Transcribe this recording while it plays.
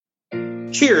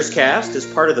Cheerscast is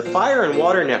part of the Fire and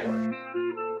Water Network.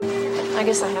 I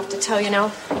guess I have to tell you now.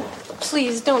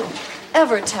 Please don't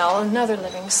ever tell another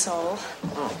living soul.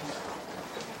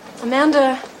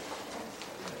 Amanda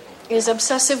is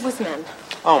obsessive with men.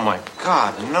 Oh my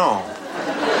God, no.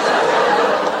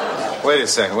 Wait a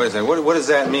second. What does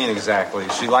that mean exactly?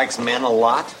 She likes men a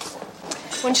lot?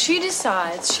 When she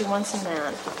decides she wants a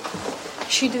man,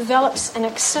 she develops an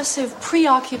excessive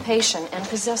preoccupation and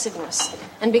possessiveness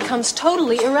and becomes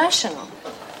totally irrational.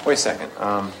 Wait a second.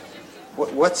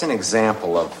 What's an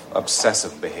example of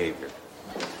obsessive behavior?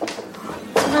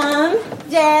 Mom,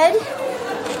 Dad,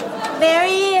 there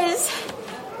he is.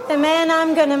 The man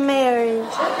I'm gonna marry.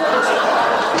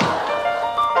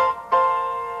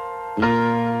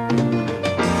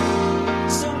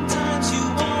 Sometimes you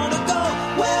wanna go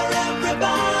where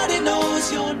everybody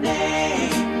knows your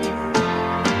name,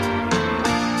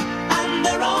 and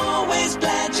they're always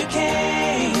glad you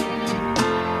came.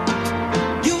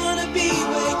 You wanna be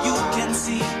where you can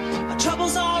see our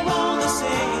troubles are all the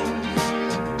same.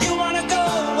 You wanna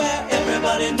go where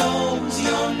everybody knows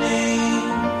your name.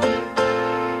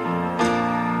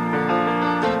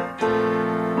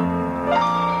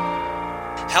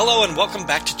 Hello and welcome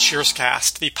back to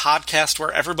Cheerscast, the podcast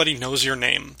where everybody knows your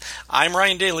name. I'm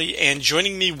Ryan Daly, and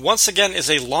joining me once again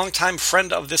is a longtime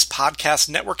friend of this podcast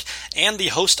network and the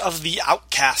host of The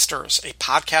Outcasters, a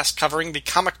podcast covering the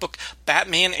comic book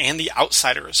Batman and the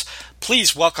Outsiders.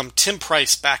 Please welcome Tim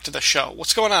Price back to the show.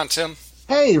 What's going on, Tim?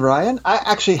 Hey, Ryan. I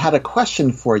actually had a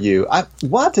question for you. I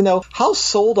wanted to know, how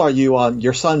sold are you on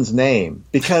your son's name?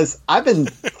 Because I've been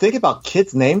thinking about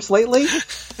kids' names lately,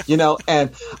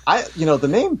 and the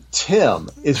name Tim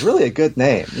is really a good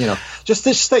name. Just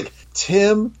think,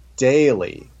 Tim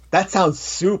Daly. That sounds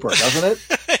super, doesn't it?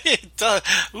 It does.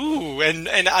 Ooh, and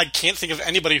I can't think of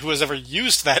anybody who has ever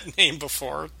used that name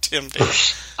before, Tim Daly.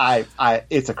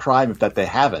 It's a crime that they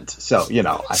haven't. So, I think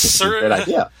it's a great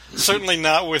idea. Certainly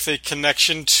not with a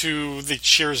connection to the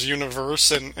Cheers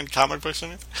universe and comic books.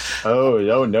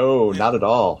 Oh, no, not at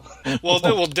all.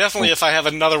 Well, definitely, if I have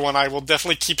another one, I will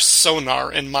definitely keep Sonar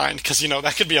in mind, because,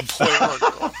 that could be a boy or a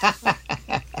girl.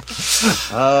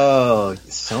 Oh,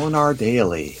 Sonar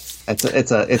Daly.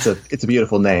 It's a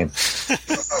beautiful name.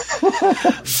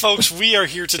 Folks, we are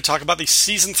here to talk about the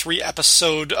Season 3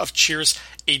 episode of Cheers,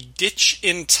 A Ditch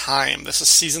in Time. This is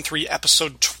Season 3,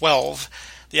 Episode 12.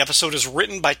 The episode is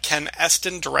written by Ken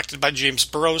Eston, directed by James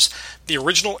Burrows. The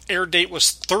original air date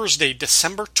was Thursday,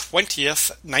 December 20th,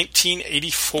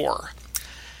 1984.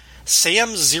 Sam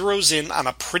zeroes in on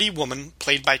a pretty woman,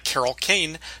 played by Carol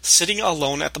Kane, sitting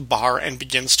alone at the bar and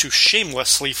begins to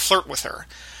shamelessly flirt with her.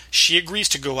 She agrees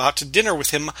to go out to dinner with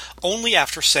him only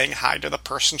after saying hi to the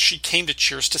person she came to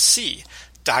Cheers to see,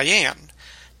 Diane.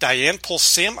 Diane pulls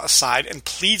Sam aside and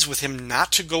pleads with him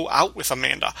not to go out with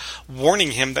Amanda,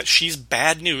 warning him that she's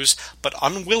bad news, but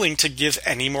unwilling to give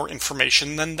any more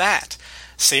information than that.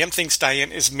 Sam thinks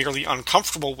Diane is merely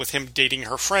uncomfortable with him dating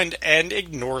her friend and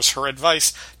ignores her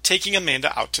advice, taking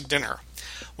Amanda out to dinner.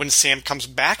 When Sam comes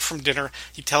back from dinner,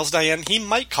 he tells Diane he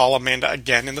might call Amanda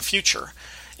again in the future.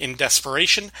 In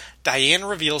desperation, Diane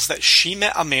reveals that she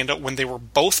met Amanda when they were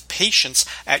both patients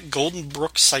at Golden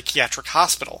Brook Psychiatric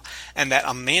Hospital, and that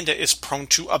Amanda is prone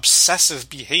to obsessive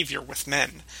behavior with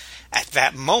men. At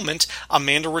that moment,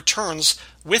 Amanda returns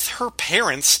with her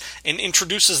parents and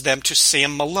introduces them to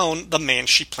Sam Malone, the man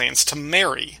she plans to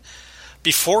marry.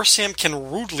 Before Sam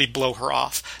can rudely blow her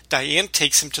off, Diane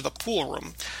takes him to the pool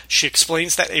room. She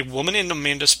explains that a woman in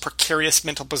Amanda's precarious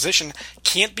mental position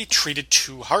can't be treated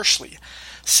too harshly.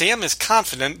 Sam is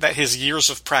confident that his years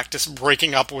of practice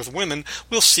breaking up with women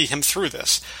will see him through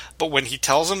this, but when he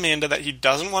tells Amanda that he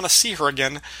doesn't want to see her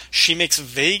again, she makes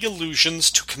vague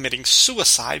allusions to committing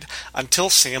suicide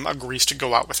until Sam agrees to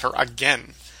go out with her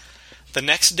again. The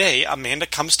next day, Amanda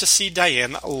comes to see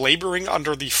Diane, laboring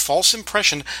under the false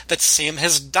impression that Sam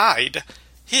has died,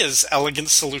 his elegant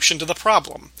solution to the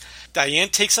problem. Diane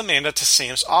takes Amanda to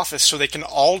Sam's office so they can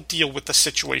all deal with the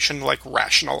situation like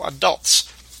rational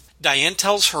adults. Diane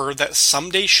tells her that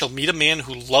someday she'll meet a man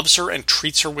who loves her and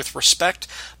treats her with respect,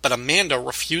 but Amanda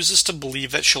refuses to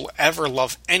believe that she'll ever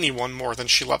love anyone more than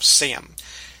she loves Sam.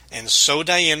 And so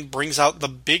Diane brings out the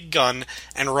big gun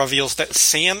and reveals that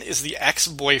Sam is the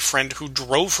ex-boyfriend who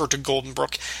drove her to Golden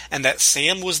Brook, and that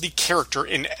Sam was the character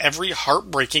in every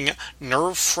heartbreaking,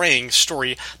 nerve-fraying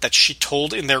story that she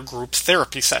told in their group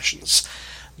therapy sessions.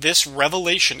 This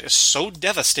revelation is so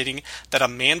devastating that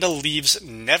Amanda leaves,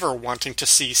 never wanting to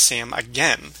see Sam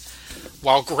again.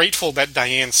 While grateful that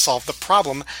Diane solved the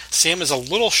problem, Sam is a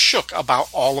little shook about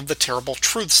all of the terrible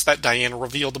truths that Diane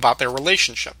revealed about their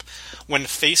relationship. When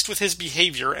faced with his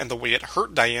behavior and the way it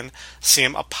hurt Diane,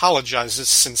 Sam apologizes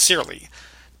sincerely.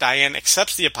 Diane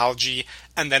accepts the apology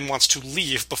and then wants to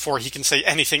leave before he can say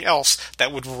anything else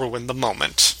that would ruin the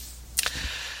moment.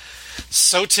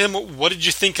 So, Tim, what did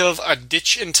you think of A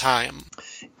Ditch in Time?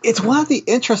 It's one of the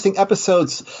interesting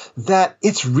episodes that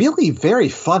it's really very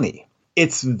funny.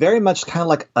 It's very much kind of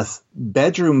like a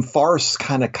bedroom farce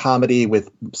kind of comedy with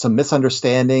some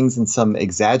misunderstandings and some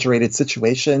exaggerated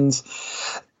situations.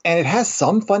 And it has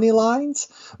some funny lines,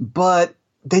 but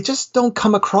they just don't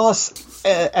come across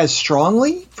as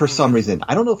strongly for some reason.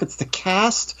 I don't know if it's the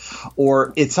cast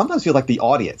or it sometimes feels like the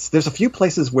audience. There's a few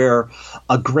places where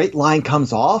a great line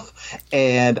comes off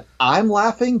and I'm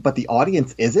laughing, but the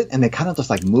audience isn't, and they're kind of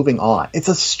just like moving on. It's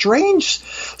a strange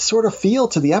sort of feel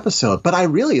to the episode, but I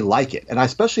really like it. And I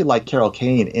especially like Carol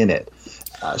Kane in it.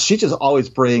 She just always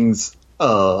brings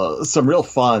some real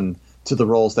fun to the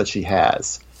roles that she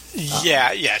has.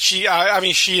 Yeah.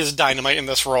 She is dynamite in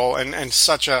this role, and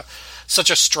such a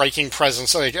striking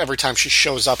presence. Like every time she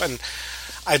shows up, and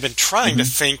I've been trying to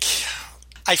think.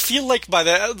 I feel like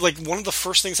one of the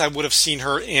first things I would have seen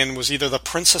her in was either The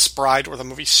Princess Bride or the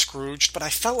movie Scrooged, but I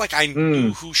felt like I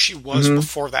knew who she was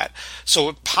before that.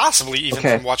 So possibly even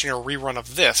from watching a rerun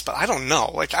of this, but I don't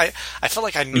know. Like I felt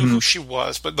like I knew who she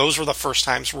was, but those were the first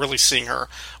times really seeing her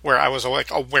where I was like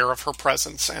aware of her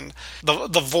presence and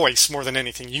the voice more than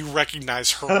anything. You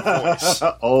recognize her voice.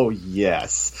 Oh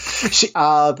yes, she.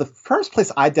 The first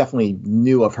place I definitely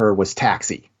knew of her was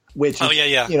Taxi. Which is,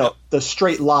 the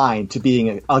straight line to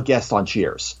being a guest on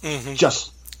Cheers.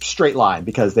 Just straight line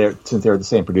because since they're the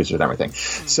same producers and everything.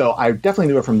 So I definitely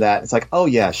knew her from that. It's like, oh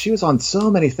yeah, she was on so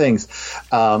many things.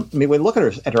 I mean, when you look at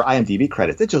her IMDb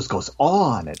credits, it just goes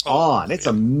on and on. It's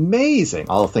amazing,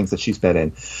 all the things that she's been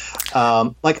in.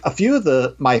 Like a few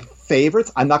of my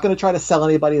favorites. I'm not going to try to sell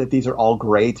anybody that these are all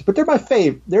great, but they're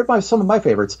some of my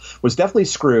favorites. Was definitely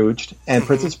Scrooged and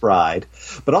Princess Bride,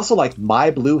 but also like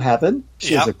My Blue Heaven.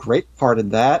 She has a great part in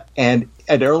that, and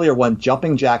an earlier one,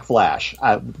 Jumping Jack Flash,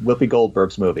 Whoopi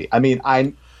Goldberg's movie. I mean,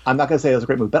 I'm not going to say it was a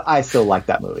great movie, but I still like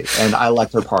that movie, and I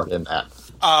liked her part in that.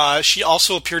 She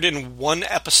also appeared in one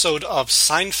episode of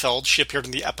Seinfeld. She appeared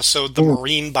in the episode The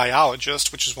Marine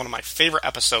Biologist, which is one of my favorite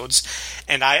episodes,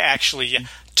 and I actually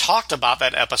talked about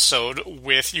that episode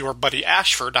with your buddy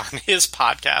Ashford on his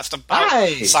podcast about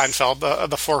Seinfeld,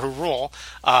 the Four Who Rule.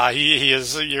 He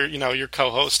is your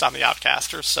co-host on the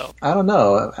Outcasters. So I don't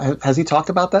know. Has he talked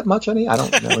about that much? I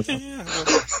don't know.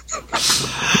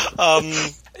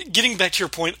 Getting back to your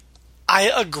point, I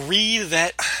agree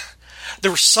that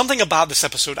there was something about this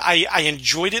episode. I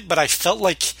enjoyed it, but I felt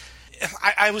like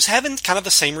I was having kind of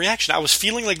the same reaction. I was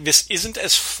feeling like this isn't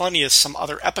as funny as some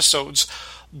other episodes,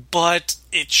 but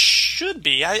it should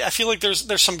be. I feel like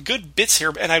there's some good bits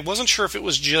here, and I wasn't sure if it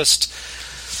was just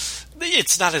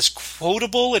it's not as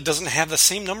quotable. It doesn't have the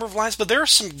same number of lines, but there are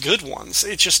some good ones.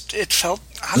 It felt,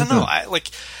 I don't know.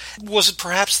 Was it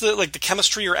perhaps the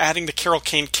chemistry or adding the Carol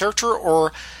Kane character,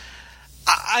 or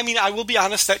I mean, I will be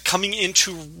honest that coming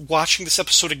into watching this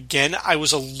episode again, I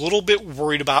was a little bit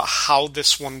worried about how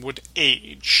this one would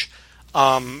age.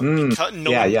 Knowing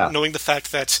the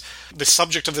fact that the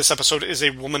subject of this episode is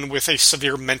a woman with a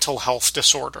severe mental health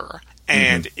disorder,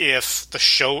 and if the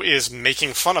show is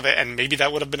making fun of it, and maybe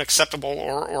that would have been acceptable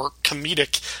or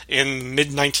comedic in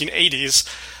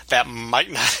mid-1980s, that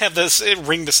might not have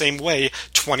ring the same way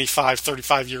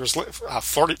 35 years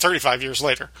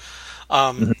later.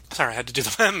 Sorry, I had to do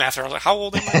the math. I was like, how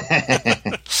old am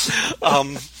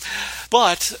I?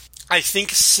 But I think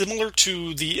similar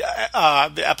to the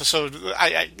episode,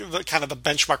 the kind of the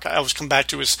benchmark I always come back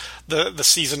to is the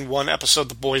season 1 episode,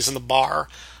 The Boys in the Bar,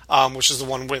 which is the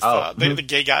one with the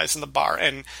gay guys in the bar.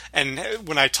 And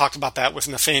when I talked about that with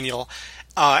Nathaniel,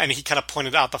 and he kind of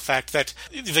pointed out the fact that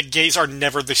the gays are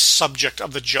never the subject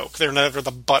of the joke. They're never the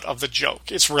butt of the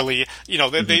joke. It's really,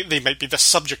 they might be the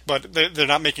subject, but they're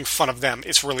not making fun of them.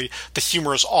 It's really, the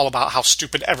humor is all about how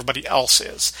stupid everybody else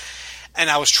is. And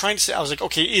I was trying to say, I was like,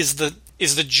 okay, is the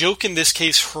joke in this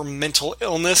case her mental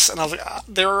illness? And I was like,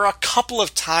 there are a couple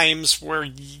of times where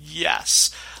yes,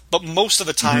 but most of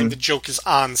the time the joke is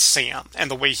on Sam and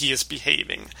the way he is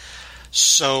behaving.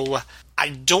 So I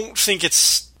don't think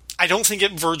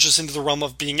it verges into the realm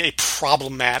of being a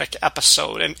problematic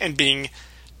episode and being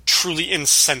truly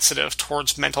insensitive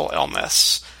towards mental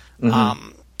illness.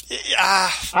 I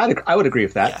would agree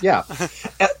with that. Yeah.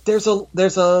 There's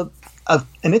an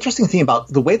interesting thing about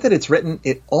the way that it's written.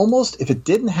 It almost, if it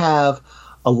didn't have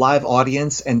a live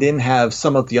audience and didn't have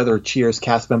some of the other Cheers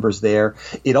cast members there,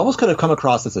 it almost could have come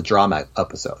across as a drama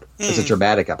episode, as a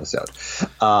dramatic episode.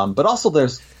 But also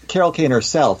there's Carol Kane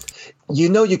herself. You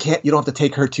know, you don't have to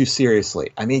take her too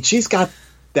seriously. I mean, she's got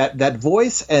that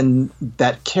voice and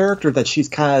that character that she's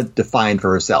kind of defined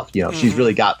for herself. You know, she's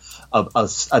really got a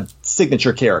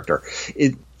signature character.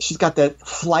 She's got that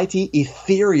flighty,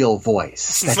 ethereal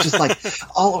voice. That's just like,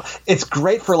 it's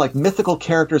great for like mythical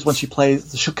characters when she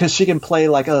plays, because she can play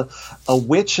like a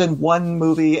witch in one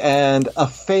movie and a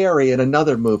fairy in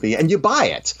another movie, and you buy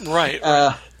it.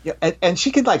 Right. And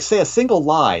she can like say a single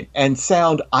line and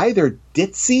sound either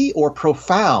ditzy or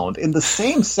profound in the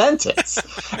same sentence.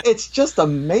 It's just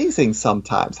amazing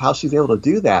sometimes how she's able to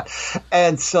do that.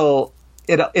 And so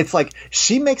it's like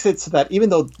she makes it so that even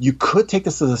though you could take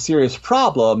this as a serious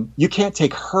problem, you can't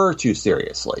take her too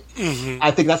seriously.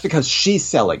 I think that's because she's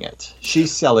selling it.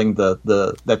 She's selling that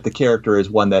the character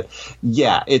is one that,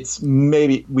 it's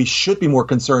maybe we should be more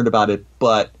concerned about it,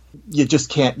 but you just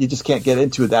can't get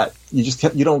into that.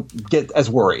 You don't get as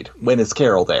worried when it's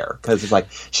Carol there, because it's like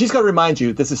she's going to remind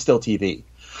you this is still TV.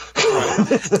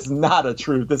 This is not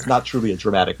truly a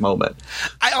dramatic moment.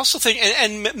 I also think,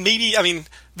 and maybe, I mean,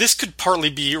 this could partly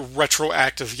be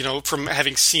retroactive, you know, from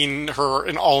having seen her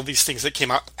in all of these things that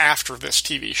came out after this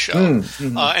TV show,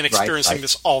 and experiencing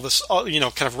this kind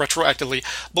of retroactively.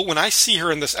 But when I see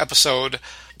her in this episode,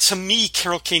 to me,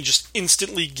 Carol Kane just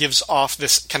instantly gives off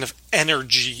this kind of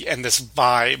energy and this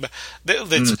vibe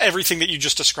that's everything that you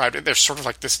just described. There's sort of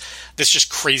like this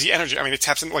just crazy energy. I mean, it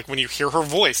taps in, like when you hear her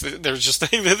voice, there's just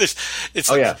this.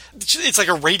 It's like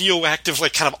a radioactive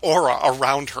like kind of aura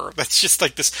around her. That's just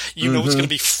like this. You know, it's going to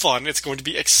be fun. It's going to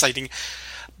be exciting.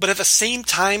 But at the same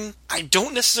time, I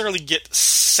don't necessarily get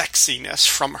sexiness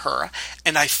from her.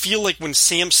 And I feel like when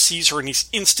Sam sees her and he's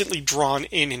instantly drawn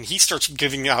in and he starts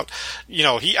giving out, you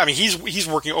know, he's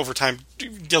working overtime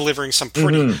delivering some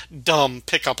pretty dumb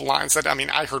pickup lines that, I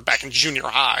mean, I heard back in junior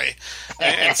high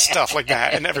and stuff like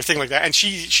that and everything like that. And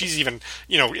she's even,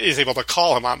 you know, is able to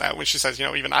call him on that when she says, you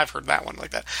know, even I've heard that one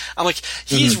like that. I'm like,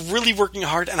 he's really working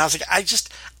hard. And I was like,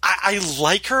 I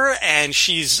like her, and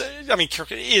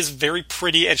Carol is very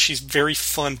pretty and she's very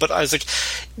fun, but I was like,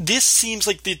 this seems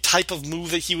like the type of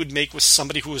move that he would make with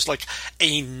somebody who was like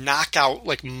a knockout,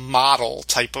 like model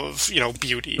type of, you know,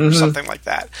 beauty or something like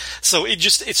that. So it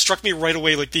struck me right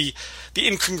away, like the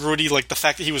incongruity, like the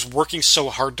fact that he was working so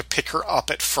hard to pick her up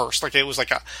at first. Like it was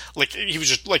he was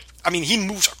just like, I mean, he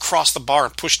moves across the bar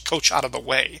and pushed Coach out of the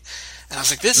way. And I was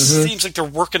like, this seems like they're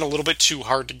working a little bit too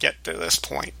hard to get to this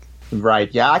point. Right.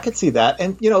 Yeah, I could see that.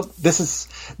 And, you know, this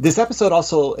episode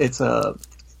also, this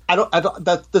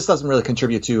doesn't really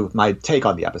contribute to my take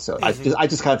on the episode. I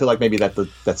just kind of feel like maybe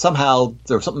that somehow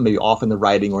there was something maybe off in the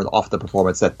writing or off the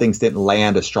performance, that things didn't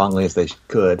land as strongly as they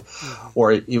could,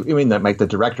 or even that make the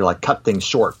director like cut things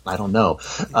short. I don't know.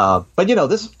 But, you know,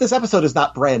 this episode is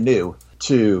not brand new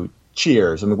to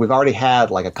Cheers. I mean, we've already had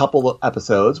like a couple of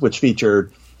episodes which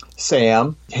featured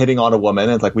Sam hitting on a woman,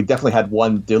 and it's like we definitely had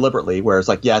one deliberately where it's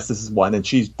like, yes, this is one, and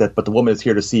but the woman is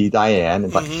here to see Diane,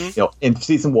 and like, you know, in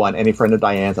season 1, any friend of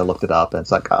Diane's, I looked it up, and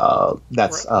it's like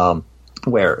that's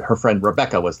where her friend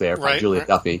Rebecca was there from Julia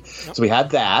Duffy. Yep. So we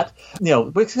had that. You know,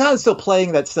 we're kind of still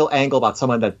playing that angle about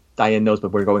someone that Diane knows,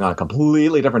 but we're going on a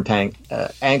completely different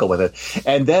angle with it.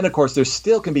 And then, of course, there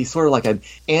still can be sort of like an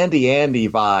Andy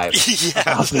vibe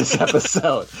about this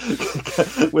episode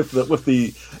with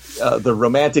the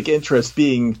romantic interest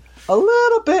being a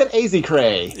little bit AZ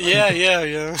Cray.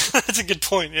 Yeah. That's a good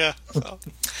point, yeah.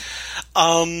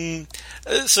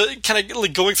 So kind of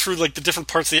like going through like the different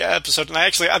parts of the episode, and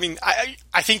I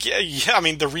think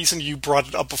the reason you brought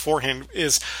it up beforehand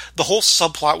is the whole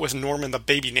subplot with Norm and the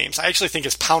baby names. I actually think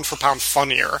is pound for pound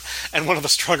funnier and one of the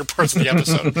stronger parts of the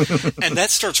episode. And that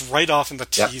starts right off in the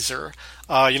teaser.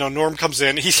 You know, Norm comes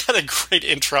in. He's got a great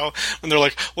intro when they're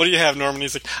like, "What do you have, Norm?" And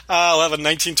he's like, "I'll have a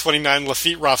 1929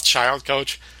 Lafitte Rothschild,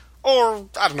 Coach." Or,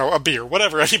 I don't know, a beer,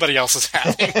 whatever anybody else is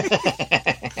having.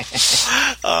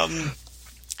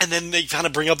 And then they kind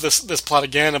of bring up this plot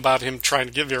again about him trying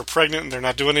to get Vera pregnant, and they're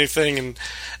not doing anything.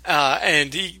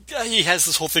 And he has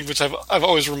this whole thing which I've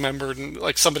always remembered. And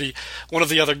like one of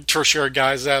the other tertiary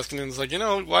guys asking him, is like, you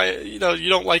know, why, you know, you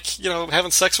don't like, you know,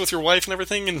 having sex with your wife and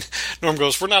everything. And Norm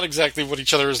goes, we're not exactly what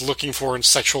each other is looking for in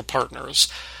sexual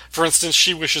partners. For instance,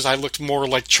 she wishes I looked more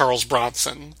like Charles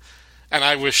Bronson, and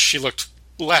I wish she looked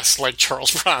less like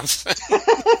Charles Bronson.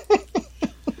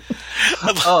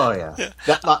 Oh yeah.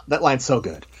 That line's so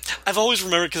good. I've always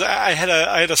remembered, because I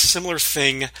had a similar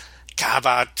thing,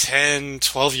 about 10,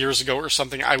 12 years ago or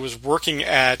something. I was working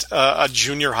at a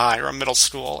junior high or a middle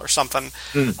school or something,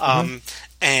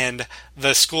 and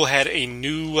the school had a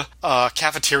new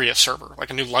cafeteria server, like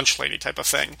a new lunch lady type of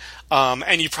thing.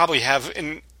 And you probably have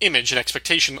an image, an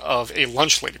expectation of a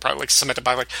lunch lady, probably like cemented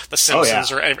by like The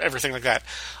Simpsons or everything like that.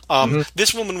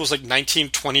 This woman was like 19,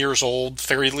 20 years old,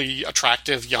 fairly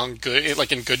attractive, young, good,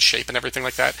 like in good shape and everything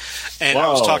like that. And I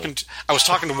was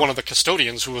talking to one of the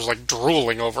custodians who was like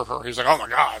drooling over her. He was like, "Oh my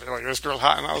God, like this girl's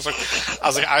hot." And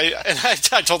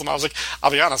I told him, I was like, I'll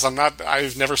be honest,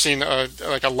 I've never seen a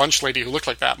lunch lady who looked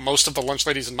like that. Most of the lunch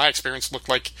ladies in my experience looked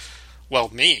like, well,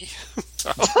 me.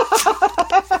 So.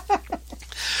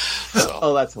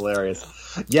 Oh, that's hilarious.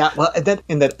 Yeah, well, and then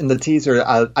in the teaser,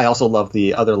 I also love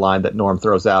the other line that Norm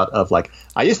throws out of like,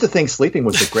 "I used to think sleeping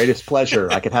was the greatest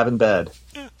pleasure I could have in bed.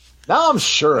 Now I'm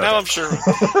sure of it." I'm sure.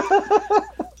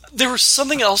 There was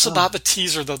something else about the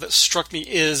teaser, though, that struck me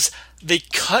is they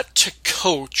cut to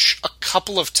Coach a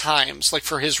couple of times, like,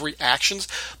 for his reactions,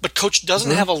 but Coach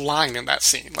doesn't have a line in that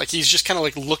scene. Like, he's just kind of,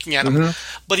 like, looking at him,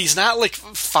 but he's not, like,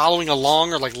 following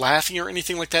along or, like, laughing or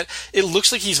anything like that. It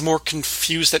looks like he's more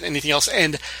confused than anything else,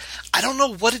 and I don't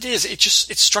know what it is. It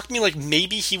struck me like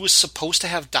maybe he was supposed to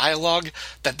have dialogue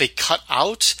that they cut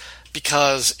out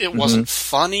because it wasn't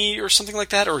funny or something like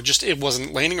that, or just it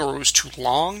wasn't landing, or it was too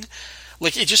long.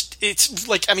 Like, it's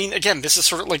like, I mean, again, this is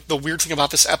sort of like the weird thing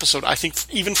about this episode. I think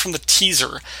even from the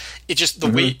teaser, it just, the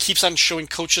way it keeps on showing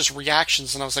Coach's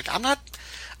reactions, and I was like, I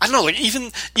don't know, like,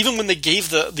 even when they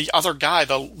gave the other guy,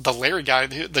 the Larry guy,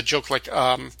 the joke, like,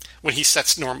 when he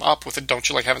sets Norm up with it, "Don't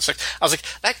you like having sex?" I was like,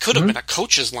 that could have been a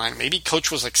Coach's line. Maybe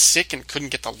Coach was, like, sick and couldn't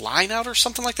get the line out or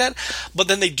something like that. But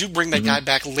then they do bring that guy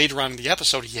back later on in the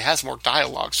episode. He has more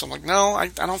dialogue. So I'm like, no, I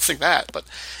don't think that. But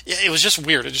yeah, it was just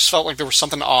weird. It just felt like there was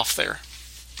something off there.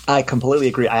 I completely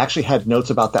agree. I actually had notes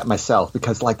about that myself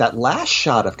because, like, that last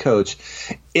shot of Coach,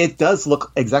 it does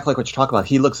look exactly like what you're talking about.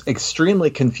 He looks extremely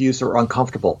confused or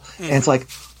uncomfortable. And it's like,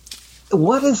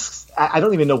 what is... I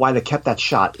don't even know why they kept that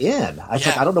shot in.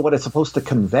 Like, I don't know what it's supposed to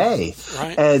convey.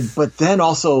 Right. But then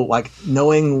also, like,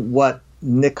 knowing what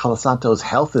Nick Colasanto's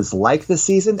health is like this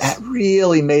season, that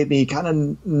really made me kind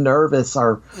of nervous.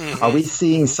 Are we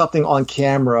seeing something on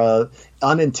camera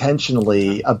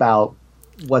unintentionally about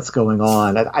what's going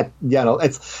on?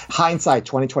 It's hindsight,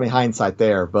 2020 hindsight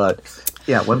there, but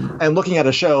yeah, and looking at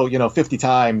a show, 50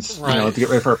 times, to get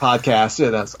ready for a podcast,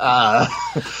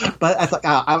 but I thought,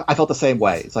 I felt the same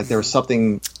way. It's like there was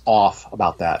something off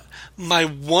about that.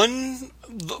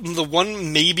 The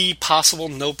one maybe possible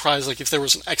no prize, like if there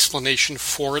was an explanation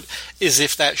for it, is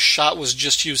if that shot was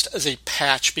just used as a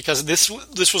patch, because this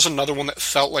was another one that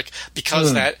felt like,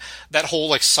 because that whole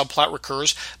like subplot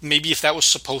recurs, maybe if that was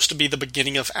supposed to be the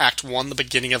beginning of Act 1, the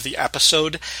beginning of the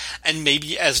episode, and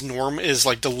maybe as Norm is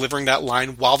like delivering that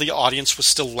line while the audience was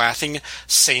still laughing,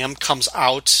 Sam comes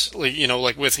out, like,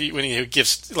 like when he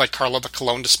gives like Carla the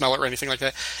cologne to smell it or anything like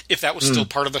that, if that was still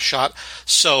part of the shot.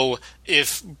 So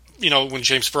if when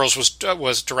James Burrows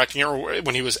was directing it, or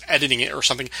when he was editing it or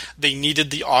something, they needed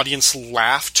the audience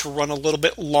laugh to run a little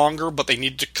bit longer, but they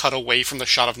needed to cut away from the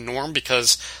shot of Norm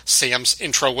because Sam's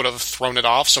intro would have thrown it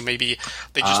off. So maybe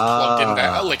they just plugged in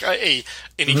that, like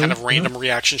any kind of random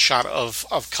reaction shot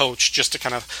of Coach, just to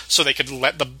kind of, so they could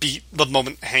let the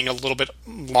moment hang a little bit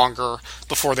longer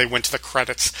before they went to the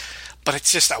credits. But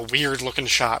it's just a weird-looking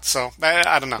shot, so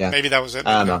I don't know. Yeah. Maybe that was it.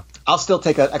 I don't know. I'll still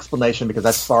take an explanation because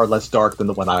that's far less dark than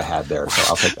the one I had there, so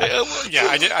I'll take that. Yeah,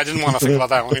 I didn't want to think about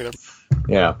that one either.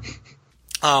 Yeah.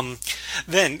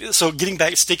 Then, so getting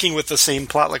back, sticking with the same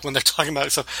plot, like when they're talking about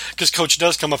it, so, because Coach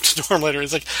does come up to Norm later,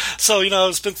 he's like, so,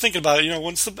 I've been thinking about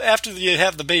it, after you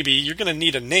have the baby, you're going to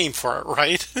need a name for it,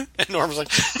 right? And Norm's like,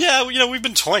 yeah, we've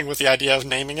been toying with the idea of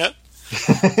naming it.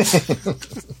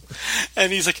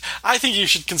 And he's like, I think you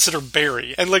should consider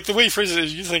Barry. And like the way he phrases it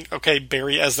is, you think, okay,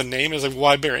 Barry as the name is like,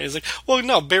 why Barry? He's like, well,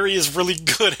 no, Barry is really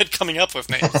good at coming up with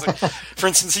names. Like, for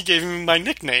instance, he gave me my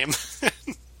nickname.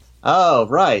 Oh,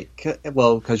 right.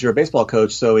 Well, because you're a baseball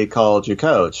coach, so he called you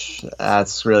Coach.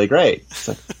 That's really great. It's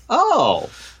like, oh,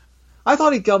 I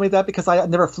thought he called me that because I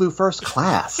never flew first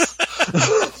class.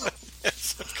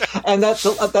 And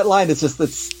that line is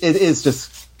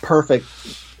just perfect.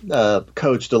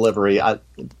 Coach delivery.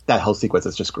 That whole sequence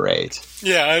is just great.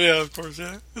 Yeah, I know, of course.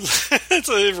 Yeah,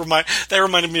 that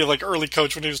reminded me of like early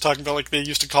Coach when he was talking about like they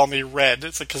used to call me Red.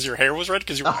 It's like because your hair was red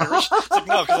because you were Irish. It's like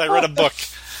no, because I read a book.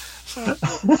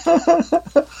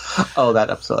 Oh, that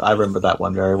episode! I remember that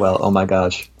one very well. Oh my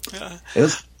gosh, yeah.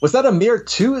 Was that a mere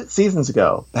 2 seasons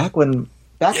ago? Back when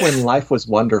life was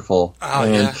wonderful. Oh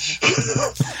yeah.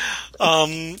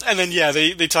 And then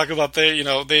they talk about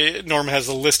Norma has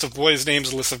a list of boys'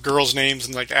 names, a list of girls' names,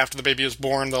 and like after the baby is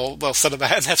born, they'll set up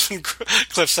that. And that's when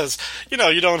Cliff says, you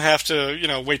don't have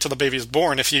to wait till the baby is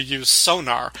born if you use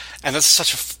sonar. And that's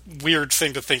such a weird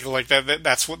thing to think like that.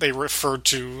 That's what they referred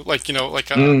to, like a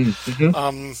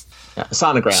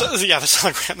sonogram. So, the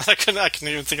sonogram. I couldn't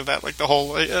even think of that. Like the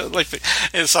whole the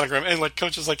sonogram. And like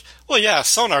Coach is like, well, yeah,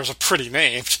 sonar's a pretty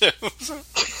name too.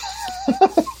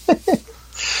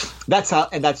 That's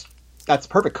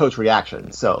perfect Coach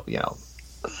reaction. So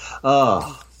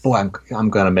oh boy, I'm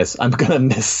gonna miss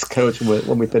Coach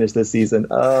when we finish this season.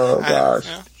 Oh gosh.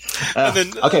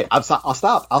 Then, okay, I'll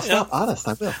stop. Honest,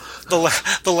 I will.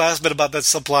 The last bit about that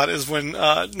subplot is when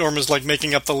Norma's like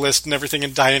making up the list and everything,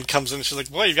 and Diane comes in and she's like,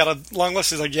 "Boy, you got a long list."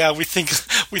 He's like, "Yeah, we think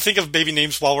of baby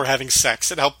names while we're having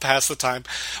sex. It helped pass the time."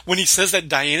 When he says that,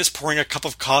 Diane is pouring a cup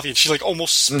of coffee and she like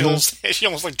almost spills. She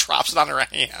almost like drops it on her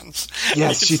hands.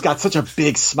 Yes, she's got such a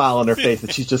big smile on her face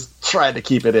that she's just trying to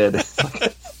keep it in.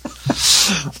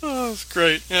 Oh, it's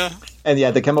great. Yeah. And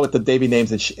yeah, they come up with the baby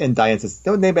names, and Diane says,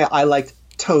 "No name I liked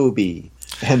Toby,"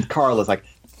 and Carla's like,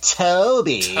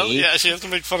 Toby. Yeah, she has to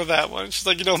make fun of that one. She's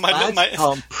like,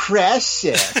 my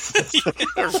precious.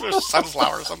 or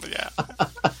sunflower or something. Yeah.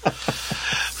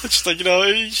 It's like,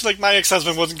 she's like, my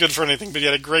ex-husband wasn't good for anything, but he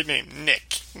had a great name,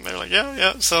 Nick. And they're like,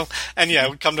 yeah. So, and yeah,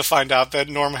 we come to find out that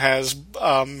Norm has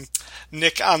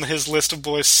Nick on his list of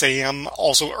boys, Sam,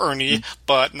 also Ernie,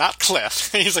 but not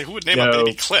Cliff. He's like, who would name a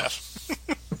baby Cliff?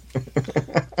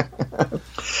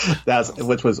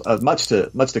 Which was much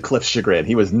to Cliff's chagrin.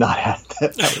 He was not happy.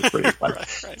 That was pretty funny.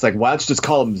 Right. It's like, why don't you just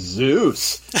call him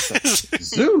Zeus? Like,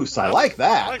 Zeus, I like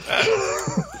that.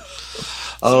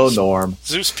 Oh, Zeus, Norm.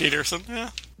 Zeus Peterson, yeah.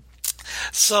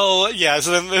 So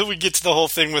then we get to the whole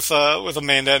thing with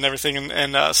Amanda and everything,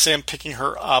 and Sam picking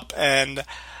her up, and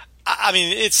I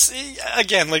mean, it's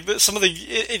again like some of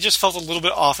it just felt a little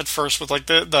bit off at first with like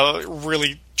the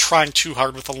really trying too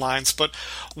hard with the lines, but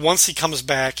once he comes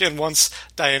back and once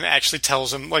Diane actually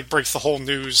tells him, like, breaks the whole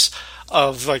news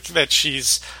of like that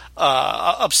she's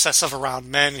obsessive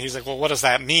around men, and he's like, well, what does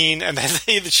that mean? And then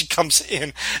she comes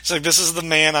in, she's like, this is the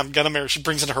man I'm gonna marry. She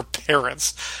brings in her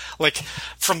parents. Like,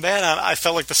 from that on, I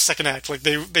felt like the second act, like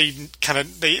they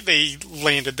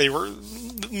landed. They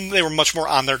were much more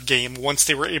on their game once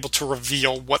they were able to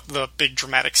reveal what the big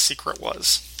dramatic secret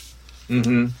was.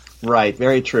 Mm-hmm. Right,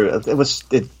 very true.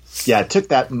 It took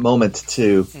that moment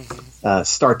to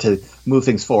start to move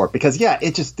things forward, because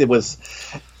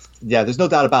there's no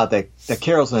doubt about that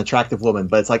Carol's an attractive woman,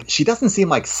 but it's like she doesn't seem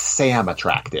like Sam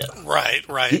attractive. Right.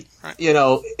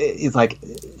 It's like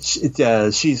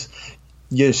she's.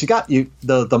 She got you.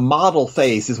 The model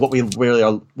face is what we really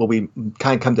are. What we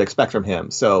kind of come to expect from him.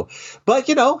 So, but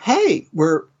hey,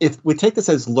 if we take this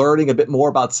as learning a bit more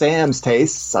about Sam's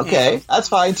tastes, okay, that's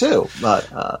fine too. But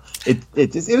it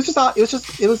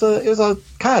was a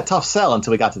kind of tough sell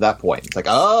until we got to that point. It's like,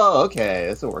 oh, okay,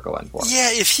 that's what we're going for.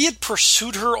 Yeah, if he had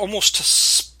pursued her almost to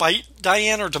spite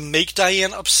Diane or to make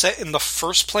Diane upset in the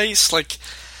first place, like.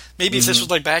 Maybe if this was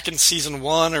like back in season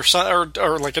 1 or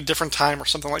like a different time or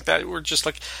something like that, where just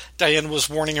like Diane was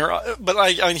warning her, but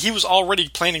I mean he was already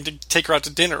planning to take her out to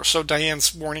dinner, so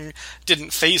Diane's warning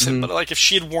didn't faze him. But like if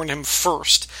she had warned him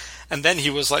first, and then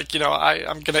he was like,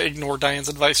 I'm going to ignore Diane's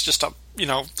advice just to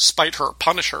spite her, or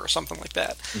punish her, or something like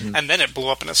that, and then it blew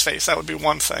up in his face, that would be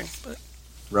one thing. But.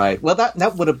 Right. Well,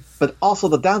 that would have, but also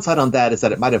the downside on that is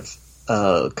that it might have.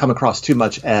 Come across too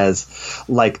much as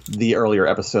like the earlier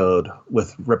episode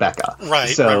with Rebecca. Right.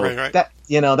 So right. that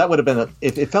that would have been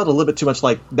it felt a little bit too much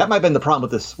like that might have been the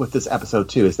problem with this episode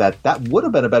too, is that would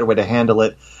have been a better way to handle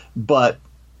it, but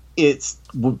those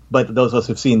of us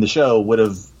who've seen the show would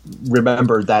have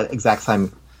remembered that exact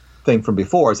same thing from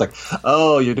before. It's like,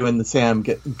 oh, you're doing the Sam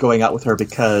going out with her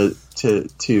because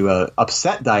to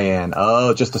upset Diane.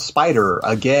 Oh, just to spite her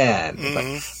again.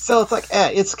 Mm-hmm. So it's like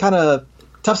it's kind of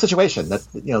tough situation that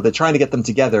they're trying to get them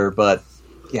together, but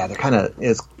yeah, they're kind of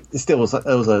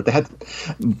they had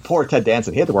poor Ted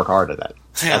Danson. He had to work hard at that.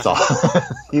 Yeah. That's all.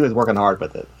 He was working hard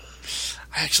with it.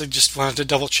 I actually just wanted to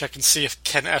double check and see if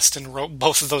Ken Eston wrote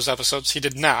both of those episodes. He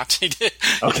did not. He did.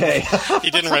 Okay. He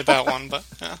didn't write that one, but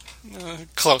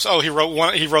close. Oh, he wrote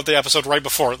one. He wrote the episode right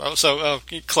before though. So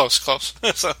close.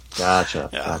 So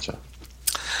gotcha.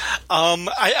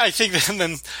 I think that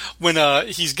then when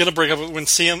he's gonna break up when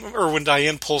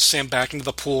Diane pulls Sam back into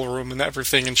the pool room and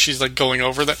everything, and she's like going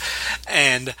over that,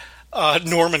 and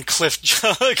Norm and Cliff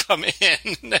come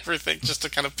in and everything, just to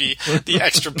kind of be the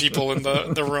extra people in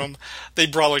the room. They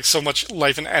brought like so much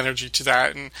life and energy to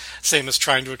that, and Sam is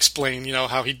trying to explain,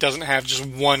 how he doesn't have just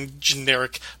one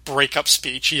generic breakup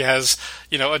speech. He has,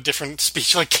 a different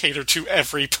speech like catered to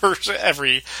every person,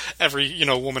 every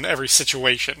woman, every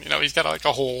situation. He's got like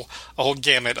a whole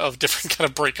gamut of different kind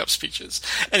of breakup speeches.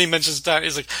 And he mentions that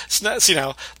he's like, see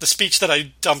now, the speech that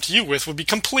I dumped you with would be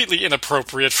completely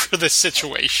inappropriate for this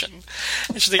situation.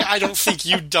 And she's like, I don't think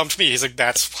you dumped me. He's like,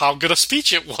 that's how good a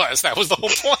speech it was. That was the whole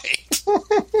point.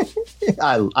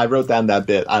 I wrote down that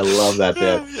bit. I love that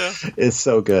bit. Yeah. It's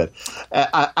so good.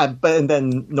 And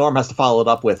then Norm has to follow it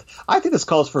up with, I think this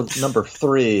calls for number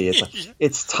 3. It's, like,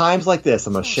 it's times like this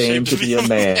I'm ashamed to be a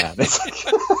man. It's like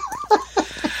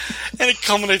and it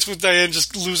culminates with Diane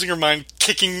just losing her mind,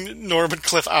 kicking Norm and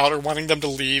Cliff out or wanting them to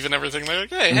leave and everything. They're like,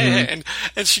 hey.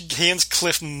 And she hands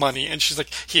Cliff money, and she's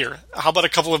like, here, how about a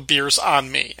couple of beers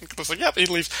on me? And Cliff's like, yep, he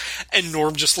leaves. And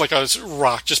Norm, just like a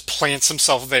rock, just plants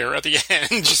himself there at the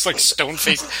end, just like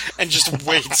stone-faced, and just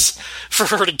waits for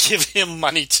her to give him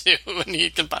money too, and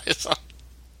he can buy his own.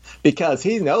 Because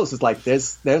he knows it's like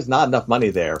there's not enough money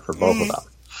there for both of them.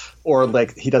 Or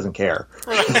like he doesn't care.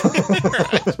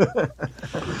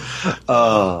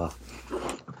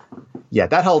 Yeah,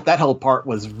 that whole part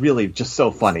was really just so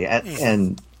funny,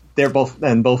 and they're both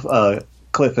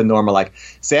Cliff and Norm are like,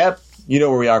 Sam, you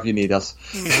know where we are if you need us.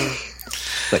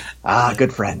 It's like,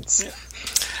 good friends. Yeah.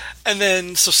 And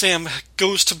then, so Sam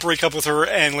goes to break up with her,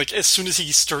 and like as soon as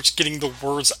he starts getting the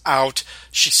words out,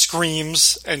 she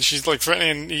screams, and she's like,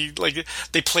 and he like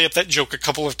they play up that joke a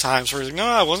couple of times where he's like, no,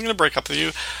 I wasn't going to break up with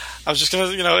you. I was just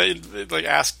going to, like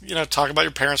ask, talk about your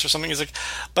parents or something. He's like,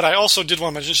 but I also did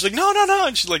want to mention. She's like, no.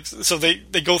 And she's like, so they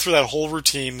go through that whole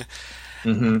routine.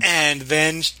 Mm-hmm. And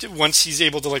then once he's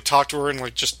able to like talk to her and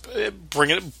like just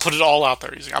put it all out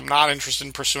there, he's like, I'm not interested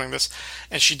in pursuing this.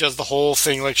 And she does the whole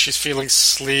thing like she's feeling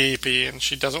sleepy and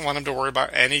she doesn't want him to worry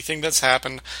about anything that's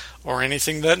happened or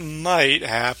anything that might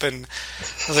happen.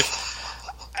 I was like,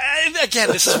 again,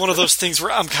 this is one of those things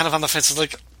where I'm kind of on the fence. It's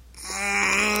like,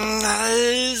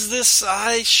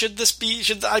 should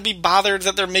I be bothered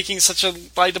that they're making such a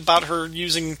light about her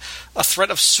using a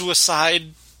threat of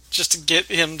suicide just to get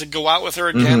him to go out with her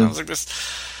again? Mm-hmm. I was like,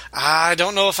 I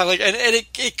don't know if I like, and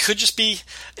it could just be,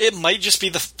 it might just be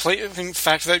the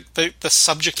fact that the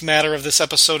subject matter of this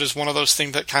episode is one of those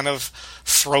things that kind of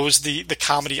throws the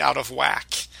comedy out of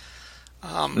whack.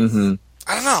 Mm-hmm.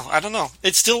 I don't know.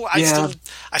 It's still, I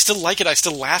still like it. I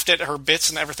still laughed at her bits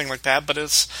and everything like that, but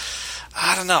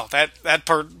I don't know. That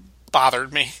part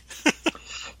bothered me.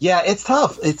 Yeah, it's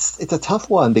tough. It's a tough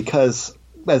one because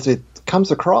as it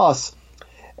comes across,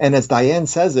 and as Diane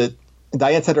says it,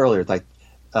 Diane said earlier, it's like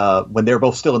when they're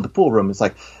both still in the pool room, it's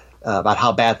like about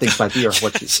how bad things might be or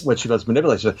what she does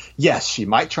manipulate. Yes, she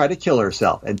might try to kill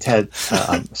herself. And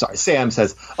Sam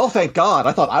says, "Oh, thank God!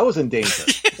 I thought I was in danger."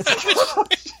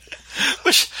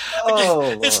 Which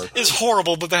again, is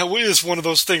horrible, but that is one of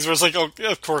those things where it's like, oh,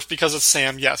 of course, because it's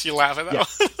Sam. Yes, you laugh at that.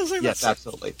 Yes, yes,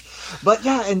 absolutely. But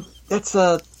yeah, and that's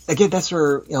again, that's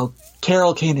where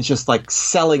Carol Kane is just like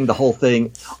selling the whole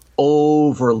thing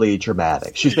overly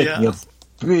dramatic. She's making a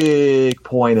big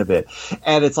point of it,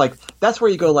 and it's like that's where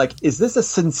you go like, is this a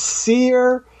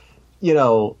sincere,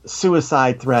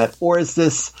 suicide threat, or is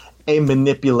this a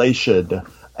manipulation?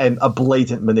 And a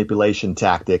blatant manipulation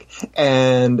tactic,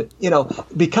 and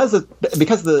because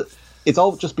it's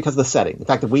all just because of the setting. The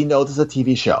fact that we know this is a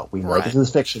TV show, we know this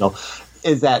is fictional,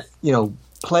 is that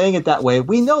playing it that way.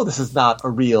 We know this is not a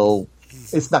real.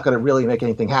 It's not going to really make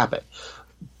anything happen.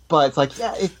 But it's like,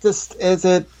 it just is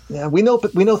it. Yeah, we know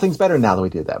things better now than we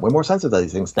did that. We're more sensitive to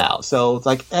these things now. So it's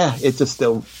like, it just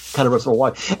still kind of rips for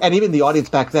one. And even the audience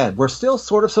back then were still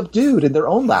sort of subdued in their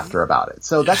own laughter about it.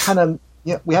 So that kind of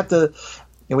we have to.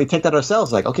 And we take that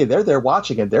ourselves, like, okay, they're there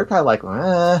watching, and they're kind of like,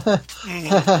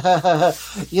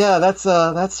 yeah,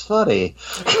 that's funny.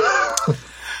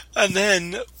 And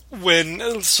then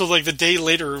the day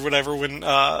later or whatever, when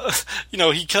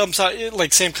he comes out,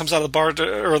 like Sam comes out of the bar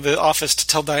or the office to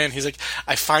tell Diane, he's like,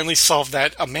 I finally solved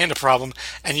that Amanda problem,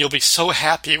 and you'll be so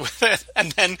happy with it.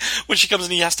 And then when she comes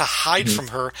in, he has to hide from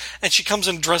her, and she comes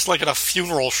in dressed like in a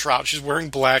funeral shroud. She's wearing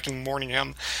black and mourning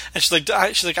him, and she's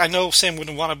like, I know Sam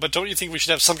wouldn't want it, but don't you think we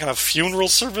should have some kind of funeral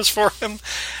service for him?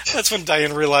 That's when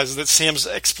Diane realizes that Sam's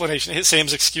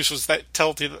excuse was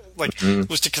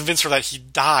was to convince her that he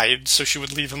died, so she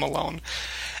would leave him alone.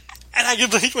 And I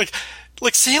could think, like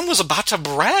like Sam was about to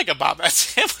brag about that.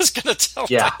 Sam was going to tell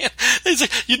Diane. He's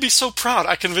like, "You'd be so proud.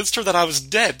 I convinced her that I was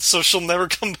dead, so she'll never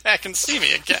come back and see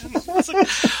me again."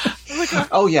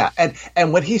 Oh yeah,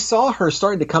 and when he saw her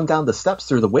starting to come down the steps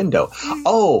through the window,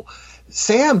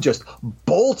 Sam just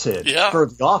bolted for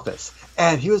the office.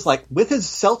 And he was like with his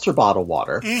seltzer bottle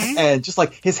water, and just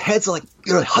like his head's like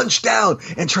hunched down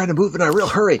and trying to move in a real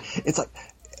hurry. It's like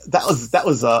that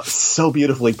was so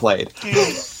beautifully played.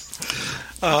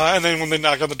 And then when they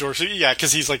knock on the door,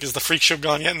 because he's like, "Is the freak show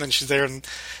gone yet?" And then she's there, and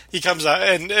he comes out,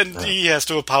 and he has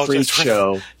to apologize. Freak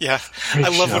show. Yeah, Freak I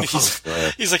love show. when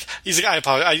he's like, "I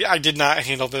apologize. I did not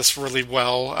handle this really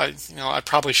well. I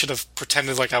probably should have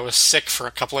pretended like I was sick for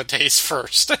a couple of days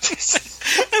first." And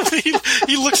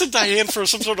he looks at Diane for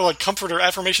some sort of like comfort or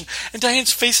affirmation, and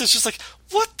Diane's face is just like,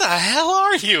 "What the hell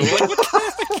are you? Like,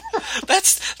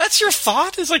 that's your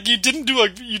thought? Is like you didn't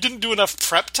do enough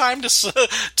prep time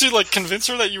to like convince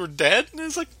her that you were dead?" And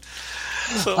it's like,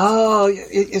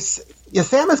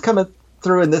 Sam is coming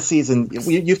through in this season.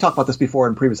 You've talked about this before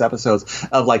in previous episodes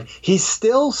of like he's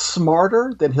still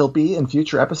smarter than he'll be in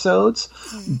future episodes,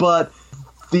 but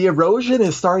the erosion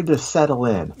is starting to settle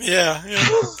in. Yeah.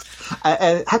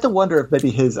 I had to wonder if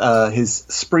maybe his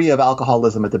spree of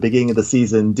alcoholism at the beginning of the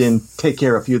season didn't take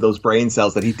care of a few of those brain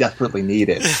cells that he desperately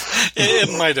needed.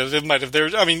 It might have.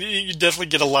 You definitely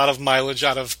get a lot of mileage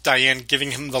out of Diane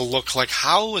giving him the look like,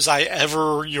 "How was I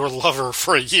ever your lover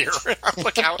for a year?"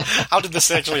 Like, how did this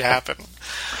actually happen?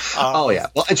 Well,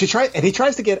 and he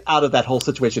tries to get out of that whole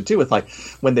situation too with like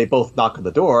when they both knock on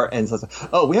the door and says,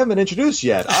 "Oh, we haven't been introduced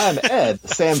yet. I'm Ed,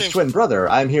 Sam's twin brother.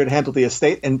 I'm here to handle the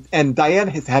estate." And Diane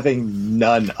is having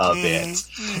none of it.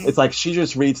 It's like she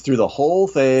just reads through the whole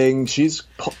thing. She's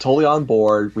totally on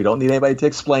board. We don't need anybody to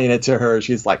explain it to her.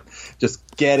 She's like, just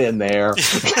get in there.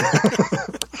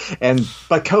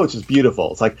 But Coach is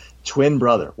beautiful. It's like, twin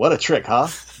brother. What a trick, huh?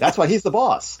 That's why he's the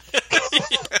boss.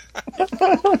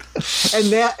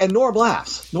 And Norm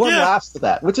laughs. Norm laughs at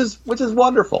that, which is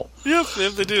wonderful. Yep,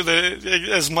 they do.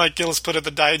 As Mike Gillis put it,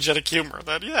 the diegetic humor.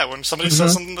 That when somebody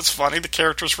says something that's funny, the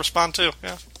characters respond too.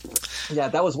 Yeah,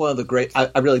 that was one of the great. I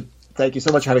really thank you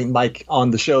so much for having Mike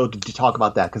on the show to talk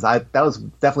about that, because that was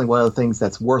definitely one of the things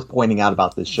that's worth pointing out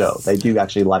about this show. They do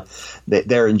actually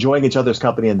they're enjoying each other's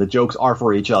company, and the jokes are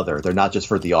for each other. They're not just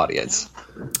for the audience.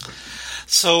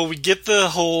 So we get the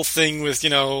whole thing with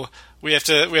we have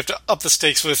to up the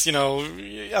stakes with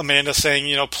Amanda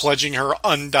saying pledging her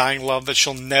undying love that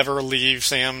she'll never leave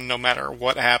Sam no matter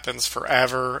what happens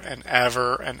forever and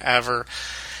ever and ever.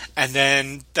 And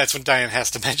then that's when Diane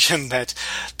has to mention that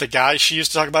the guy she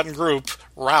used to talk about in group,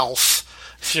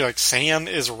 Ralph, she's like, Sam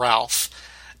is Ralph.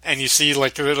 And you see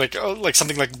like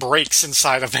something like breaks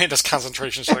inside Amanda's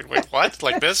concentration. She's like, wait, what?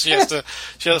 Like this? She has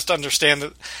to understand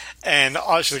that. And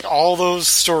she's like, all those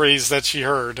stories that she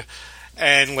heard.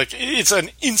 And like it's an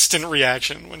instant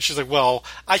reaction when she's like, "Well,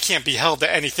 I can't be held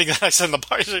to anything that I said in the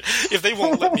bar. If they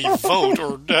won't let me vote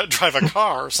or drive a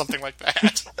car or something like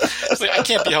that, it's like I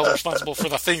can't be held responsible for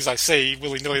the things I say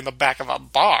willy-nilly in the back of a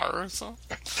bar." So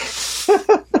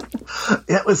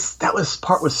that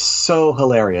part was so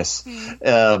hilarious.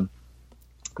 That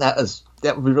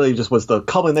really just was the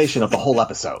culmination of the whole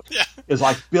episode. Yeah. It was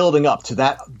like building up to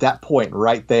that point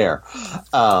right there,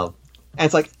 and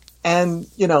it's like, and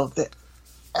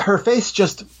her face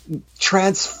just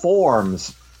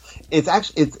transforms. It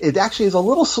actually is a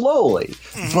little slowly,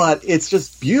 but it's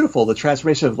just beautiful. The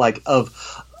transformation of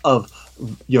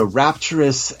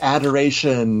rapturous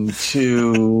adoration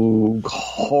to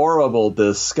horrible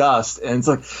disgust, and it's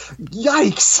like,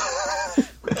 yikes!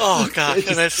 Oh god,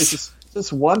 it's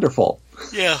just wonderful.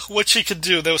 Yeah, what she could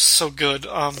do, that was so good.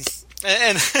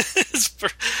 And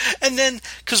then,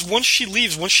 because once she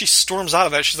leaves, once she storms out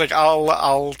of that, she's like,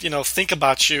 I'll think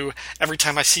about you every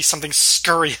time I see something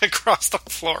scurry across the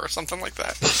floor or something like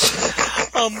that.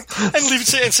 And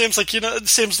leaves, and Sam's like,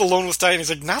 Sam's alone with Diane.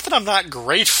 He's like, not that I'm not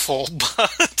grateful,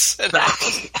 but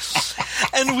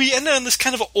and we end on this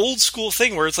kind of old school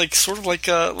thing where it's like sort of like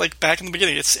back in the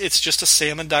beginning. It's just a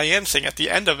Sam and Diane thing at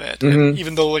the end of it, and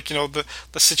even though the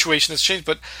situation has changed,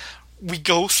 but we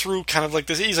go through kind of like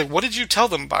this. He's like, what did you tell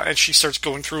them about? And she starts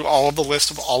going through all of the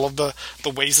list of all of the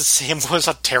ways that Sam was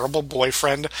a terrible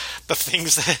boyfriend, the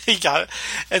things that he got.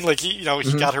 And like, he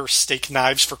got her steak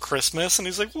knives for Christmas. And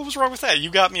he's like, what was wrong with that? You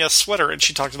got me a sweater. And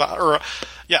she talks about,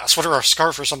 a sweater or a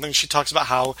scarf or something. She talks about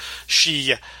how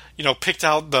she, picked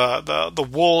out the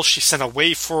wool. She sent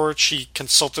away for it. She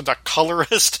consulted a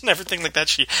colorist and everything like that.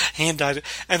 She hand dyed it.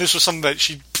 And this was something that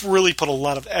she really put a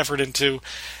lot of effort into.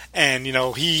 And,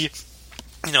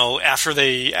 you know, after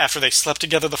they slept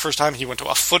together the first time, he went to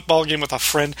a football game with a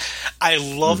friend. I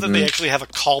love that they actually have a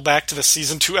callback to the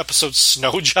season 2 episode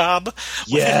Snow Job.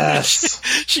 Yes.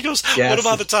 She goes, Yes. "What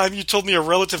about the time you told me a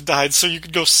relative died so you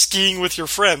could go skiing with your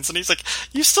friends?" And he's like,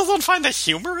 "You still don't find the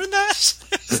humor in that?"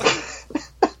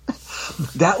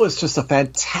 That was just a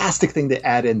fantastic thing to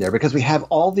add in there, because we have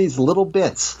all these little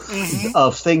bits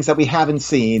of things that we haven't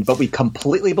seen, but we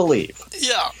completely believe.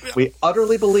 Yeah. We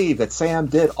utterly believe that Sam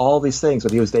did all these things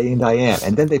when he was dating Diane,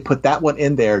 and then they put that one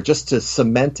in there just to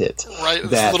cement it. Right,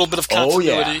 that, a little bit of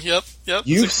continuity. Yep.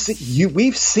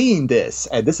 We've seen this,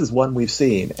 and this is one we've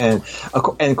seen, and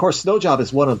of course, Snow Job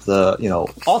is one of the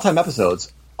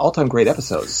all-time great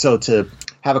episodes. So to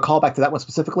have a callback to that one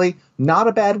specifically, not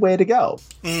a bad way to go.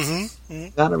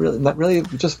 Not really,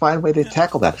 just fine way to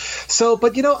tackle that. So,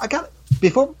 but I got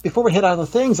before we hit on the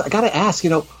things, I got to ask,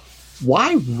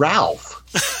 why Ralph?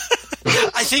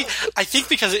 I think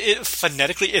because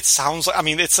phonetically it sounds like,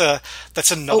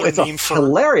 that's another name for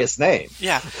hilarious name.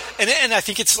 Yeah. And I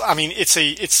think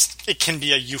it can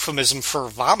be a euphemism for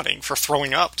vomiting, for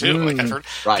throwing up too. Like I've heard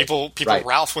people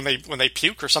Ralph when they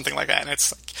puke or something like that. And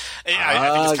it's like,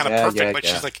 I think it's kind of perfect.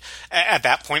 She's like, at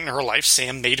that point in her life,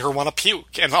 Sam made her want to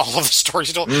puke, and all of the stories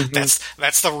you told,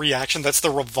 that's the reaction, that's the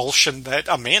revulsion that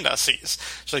Amanda sees.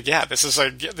 She's like, yeah, this is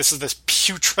this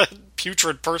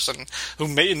putrid person who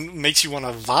makes you want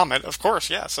to vomit. Of course,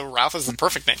 yeah. So Ralph is the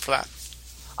perfect name for that.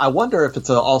 I wonder if it's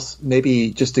also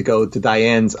maybe just to go to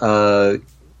Diane's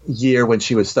year when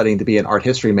she was studying to be an art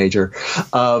history major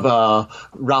of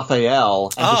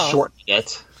Raphael and just shortening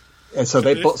it. And so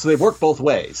they work both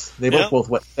ways. They work both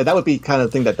ways. And that would be kind of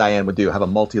the thing that Diane would do, have a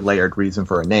multi-layered reason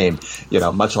for a name.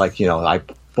 Much like, I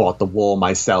bought the wool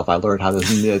myself. I learned how to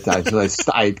knit.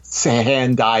 I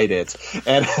hand dyed it,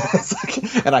 and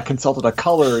and I consulted a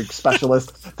color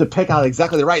specialist to pick out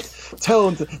exactly the right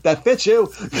tones that fit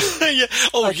you. Yeah.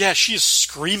 Oh, yeah. She is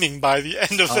screaming by the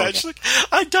end of that. Yeah. She's like,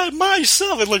 "I dyed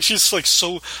myself," and she's like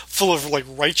so full of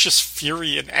righteous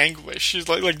fury and anguish. She's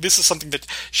like this is something that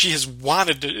she has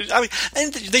wanted to.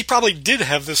 And they probably did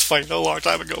have this fight a long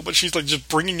time ago, but she's just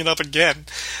bringing it up again,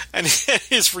 and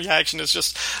his reaction is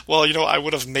just, "Well, I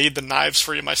would have made the knives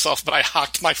for you myself, but I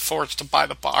hocked my forge to buy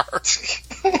the bar."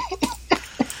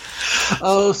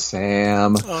 Oh,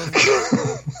 Sam.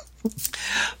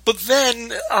 But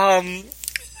then,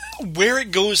 where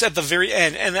it goes at the very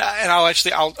end, and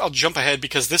I'll jump ahead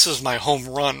because this is my home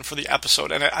run for the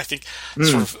episode, and I think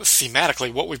sort of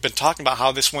thematically what we've been talking about,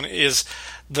 how this one is,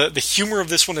 the humor of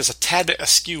this one is a tad bit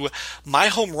askew. My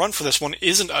home run for this one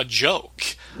isn't a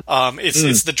joke.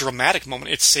 It's the dramatic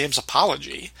moment. It's Sam's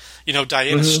apology.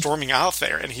 Diane is storming out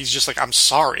there, and he's just like, "I'm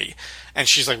sorry." And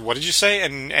she's like, "What did you say?"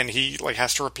 And he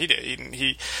has to repeat it. And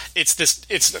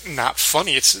it's not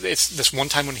funny. It's this one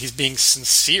time when he's being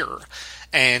sincere.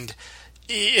 And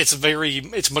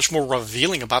it's much more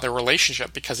revealing about their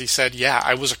relationship, because he said, "Yeah,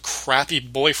 I was a crappy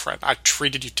boyfriend. I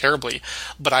treated you terribly,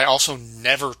 but I also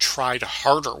never tried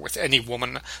harder with any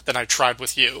woman than I tried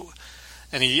with you."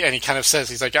 And he kind of says,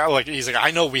 he's like,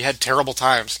 "I know we had terrible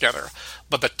times together,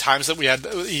 but the times that we had,"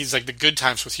 he's like, "the good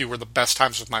times with you were the best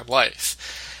times of my life."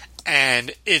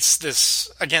 And it's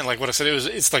this, again, like what I said,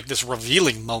 it's like this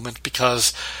revealing moment,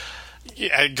 because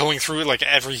going through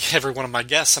every one of my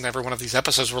guests and every one of these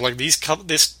episodes were like, this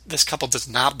couple does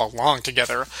not belong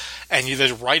together, and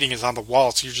the writing is on the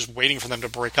wall, so you're just waiting for them to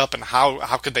break up, and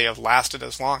how could they have lasted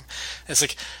as long? And it's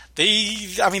like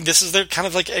they're kind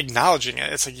of acknowledging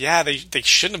it. It's like, yeah, they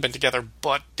shouldn't have been together,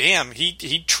 but damn,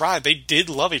 he tried. They did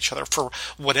love each other for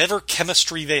whatever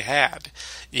chemistry they had,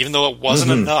 even though it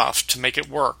wasn't enough to make it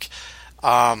work.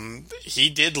 He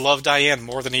did love Diane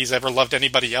more than he's ever loved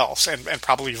anybody else, and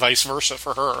probably vice versa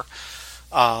for her.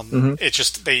 It's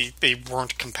just they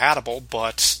weren't compatible,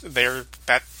 but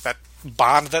that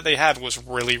bond that they had was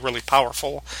really, really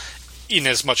powerful, in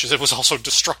as much as it was also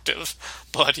destructive.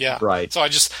 But yeah, right. So I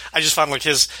just found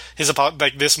his about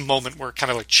this moment where it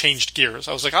kind of changed gears.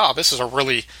 I was like, oh, this is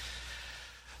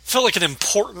felt like an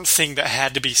important thing that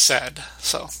had to be said.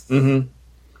 So.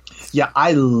 Yeah,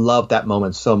 I love that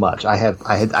moment so much.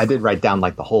 I did write down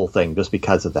the whole thing just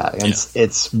because of that, and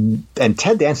and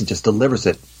Ted Danson just delivers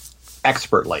it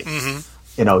expertly.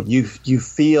 You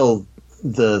feel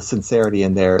the sincerity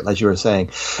in there, as you were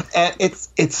saying, and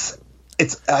it's.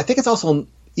 I think it's also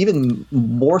even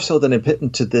more so than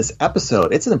important to this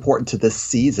episode. It's important to this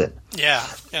season. Yeah.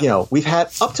 We've had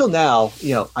up till now.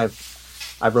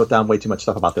 I wrote down way too much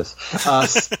stuff about this.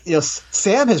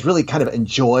 Sam has really kind of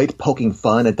enjoyed poking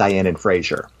fun at Diane and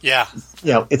Frasier. Yeah.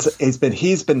 He's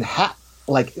been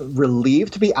like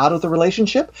relieved to be out of the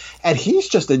relationship, and he's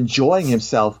just enjoying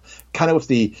himself, kind of with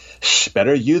the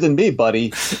 "better you than me,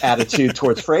 buddy" attitude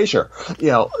towards Frasier.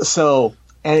 So.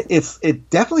 And it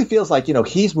definitely feels like,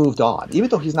 he's moved on. Even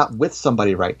though he's not with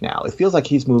somebody right now, it feels like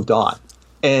he's moved on.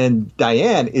 And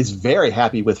Diane is very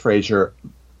happy with Frasier,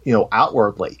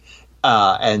 outwardly.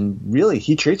 And really,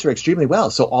 he treats her extremely well.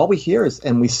 So all we hear is,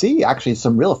 and we see actually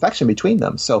some real affection between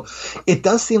them. So it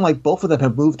does seem like both of them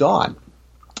have moved on.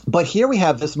 But here we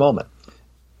have this moment.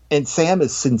 And Sam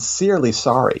is sincerely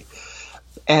sorry.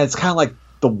 And it's kind of like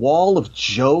the wall of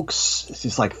jokes is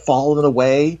just like falling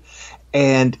away.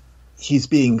 And he's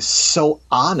being so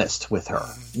honest with her.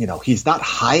 He's not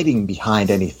hiding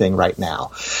behind anything right now.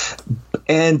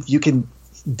 And you can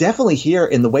definitely hear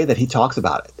in the way that he talks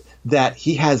about it that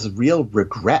he has real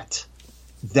regret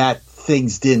that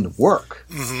things didn't work.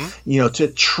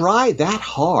 To try that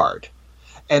hard.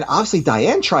 And obviously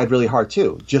Diane tried really hard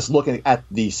too, just looking at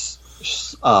the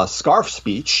scarf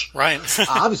speech. Right.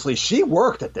 Obviously she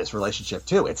worked at this relationship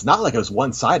too. It's not like it was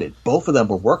one-sided. Both of them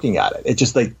were working at it. It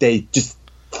just they just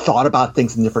thought about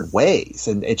things in different ways,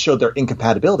 and it showed their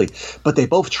incompatibility. But they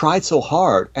both tried so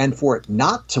hard, and for it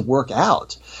not to work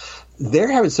out, they're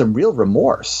having some real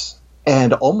remorse,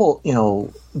 and almost,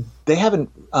 they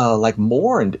haven't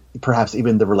mourned perhaps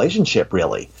even the relationship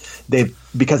really.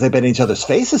 Because they've been in each other's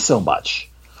faces so much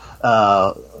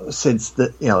since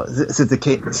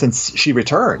she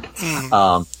returned.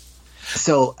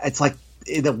 So it's like,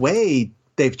 in a way,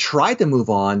 they've tried to move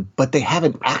on, but they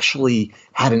haven't actually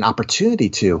had an opportunity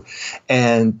to.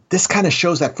 And this kind of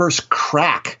shows that first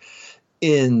crack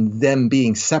in them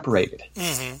being separated.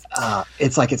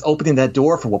 It's like it's opening that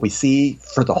door for what we see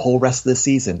for the whole rest of the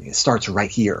season. It starts right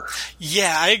here.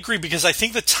 Yeah, I agree, because I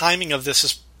think the timing of this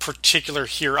is particular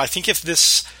here. I think if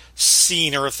this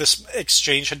scene or if this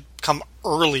exchange had come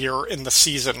earlier in the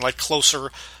season, like closer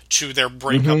to their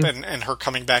breakup and her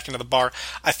coming back into the bar,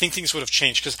 I think things would have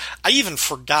changed. Because I even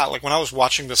forgot, like when I was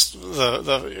watching this,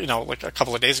 like a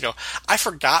couple of days ago, I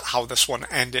forgot how this one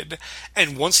ended.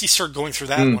 And once he started going through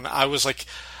that one, I was like,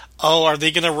 oh, are they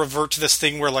going to revert to this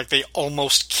thing where like they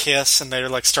almost kiss and they're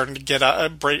like starting to get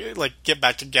get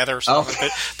back together or something? Like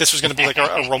that. This was going to be like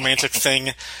a romantic thing,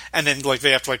 and then like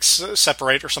they have to like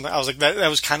separate or something. I was like, that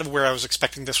was kind of where I was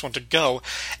expecting this one to go,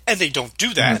 and they don't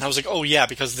do that. And I was like, oh yeah,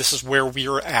 because this is where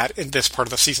we're at in this part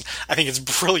of the season. I think it's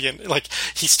brilliant. Like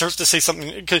he starts to say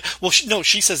something. Well,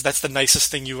 she says that's the nicest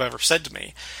thing you ever said to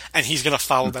me, and he's going to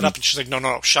follow that up, and she's like,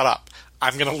 no, shut up.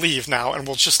 I'm going to leave now, and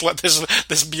we'll just let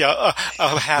this be a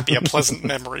happy, a pleasant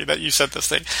memory that you said this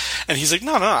thing. And he's like,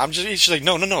 no, she's like,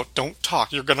 no, don't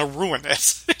talk. You're going to ruin it.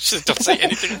 She's like, don't say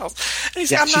anything else. And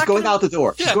he's like, she's going out the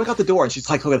door. Yeah. She's going out the door, and she's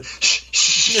like, shh.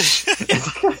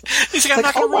 He's like, I'm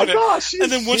not going to ruin it. Gosh,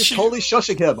 and then once she's totally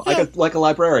shushing him like a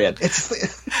librarian.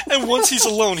 And once he's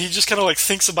alone, he just kind of like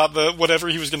thinks about whatever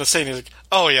he was going to say, and he's like,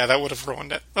 oh yeah, that would have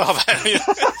ruined it.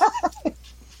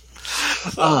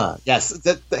 Oh, yes,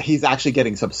 that he's actually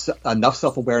getting enough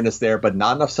self-awareness there, but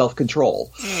not enough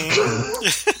self-control.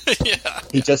 Yeah.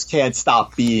 He just can't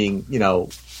stop being,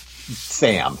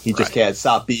 Sam. He just can't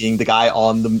stop being the guy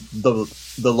on the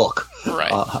look,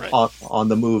 on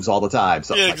the moves all the time.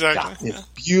 So yeah, it's like, exactly. God, it's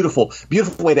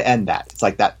beautiful way to end that. It's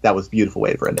like that was a beautiful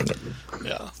way for ending it.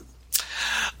 Yeah.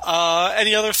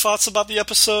 Any other thoughts about the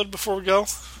episode before we go?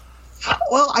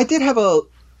 Well, I did have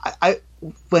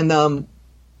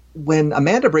when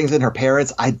Amanda brings in her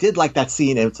parents, I did like that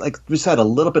scene. It's like we just had a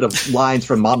little bit of lines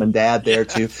from Mom and Dad there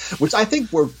too, which I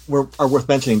think are worth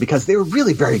mentioning because they were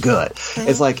really very good.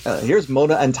 It's like here's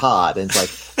Mona and Todd, and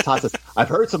it's like Todd says, "I've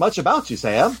heard so much about you,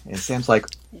 Sam," and Sam's like,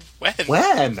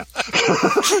 "When?"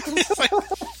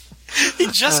 He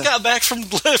just got back from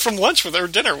lunch with her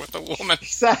dinner with the woman.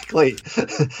 Exactly,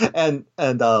 and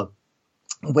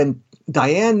when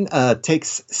Diane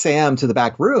takes Sam to the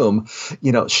back room,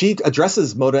 she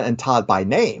addresses Mona and Todd by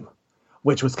name,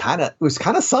 which was kind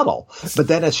of subtle. But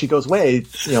then as she goes away,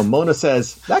 Mona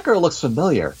says, "That girl looks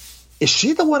familiar. Is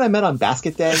she the one I met on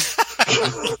basket day?"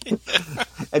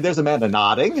 And there's Amanda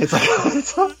nodding. It's like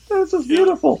it's just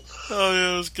beautiful. Oh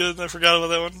yeah, it was good. I forgot about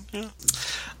that one. Yeah.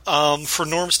 For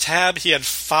Norm's tab, he had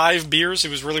 5 beers. He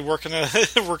was really working at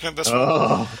this one.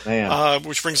 Oh, man.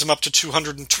 Which brings him up to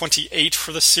 228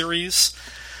 for the series.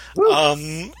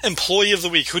 Employee of the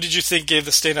week. Who did you think gave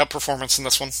the stand-up performance in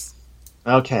this one?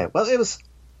 Okay. Well, it was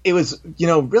it was,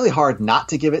 really hard not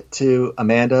to give it to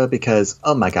Amanda because,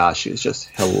 oh my gosh, she was just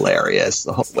hilarious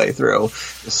the whole way through.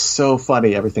 It was so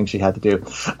funny, everything she had to do.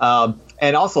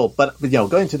 And also, but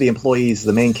going to the employees,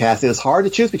 the main cast, it was hard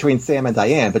to choose between Sam and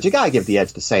Diane, but you gotta give the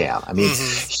edge to Sam. I mean,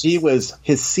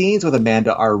 his scenes with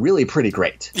Amanda are really pretty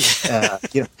great.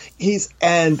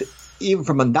 Even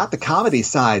from not the comedy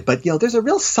side, but there's a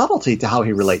real subtlety to how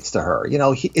he relates to her.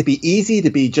 It'd be easy to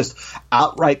be just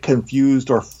outright confused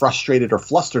or frustrated or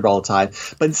flustered all the time,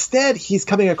 but instead he's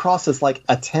coming across as like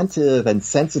attentive and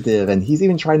sensitive, and he's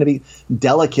even trying to be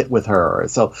delicate with her.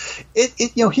 So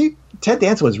Ted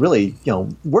Danson was really,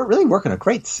 we're really working a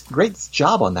great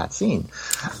job on that scene.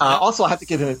 Also, I have to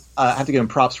give him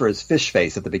props for his fish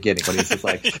face at the beginning when he's just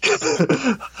like,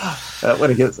 when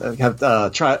he gives,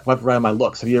 try wipe around my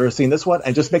looks. Have you ever seen this one?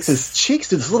 And just makes his cheeks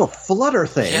do this little flutter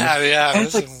thing. Yeah. And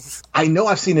it's like, I know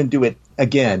I've seen him do it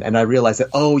again, and I realized that,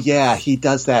 oh yeah, he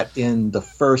does that in the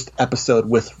first episode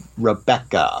with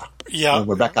Rebecca. Yeah, when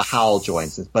Rebecca Howell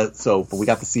joins us, but we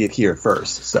got to see it here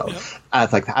first. So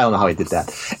it's like, I don't know how he did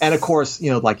that. And of course,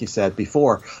 like you said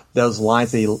before, those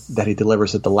lines that he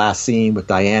delivers at the last scene with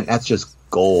Diane, that's just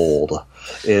gold.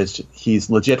 He's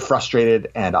legit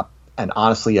frustrated and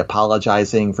honestly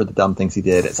apologizing for the dumb things he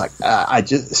did. It's like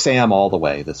Sam all the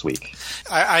way this week.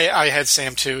 I had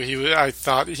Sam too. I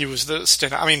thought he was the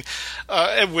stand. I mean,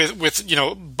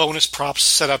 with bonus props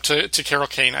set up to Carol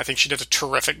Kane, I think she did a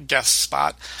terrific guest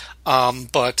spot.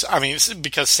 But I mean,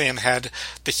 because Sam had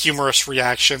the humorous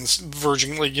reactions,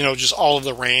 verging, just all of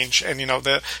the range, and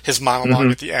his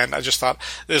monologue at the end, I just thought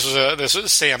this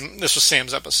was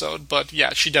Sam's episode. But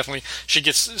yeah, she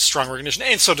gets strong recognition,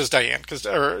 and so does Diane,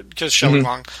 because Shelley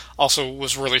Long also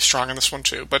was really strong in this one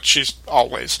too. But she's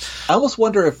always. I almost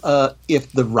wonder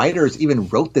if the writers even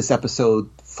wrote this episode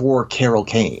for Carol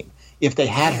Kane. If they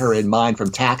had her in mind from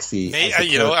Taxi,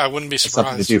 I wouldn't be surprised.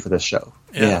 Something to do for this show.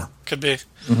 Yeah. Could be.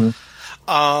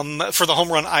 For the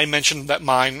home run, I mentioned that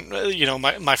mine.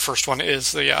 My first one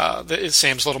is is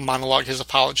Sam's little monologue, his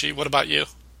apology. What about you?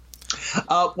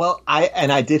 Well,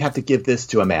 I did have to give this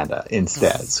to Amanda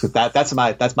instead. So that's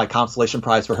my consolation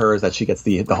prize for her, is that she gets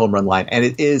the home run line, and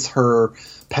it is her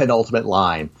penultimate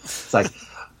line. It's like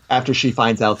after she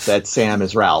finds out that Sam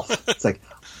is Ralph, it's like,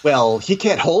 well, he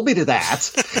can't hold me to that.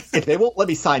 If they won't let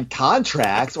me sign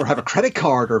contracts or have a credit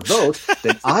card or vote,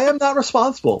 then I am not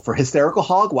responsible for hysterical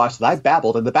hogwash that I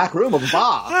babbled in the back room of a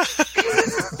bar.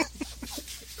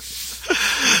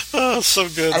 Oh, so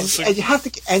good. And you have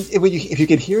to, and if you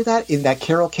can hear that in that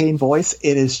Carol Kane voice,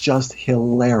 it is just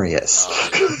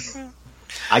hilarious.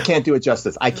 I can't do it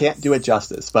justice.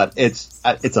 But it's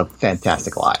a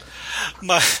fantastic line.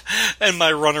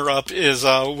 My runner-up is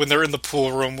when they're in the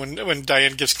pool room when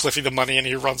Diane gives Cliffy the money and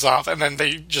he runs off, and then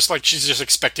they she's just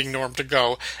expecting Norm to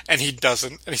go, and he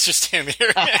doesn't, and he's just standing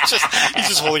there, and he's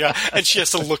just holding out, and she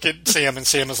has to look at Sam, and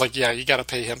Sam is like, "Yeah, you got to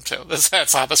pay him too.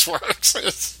 That's how this works."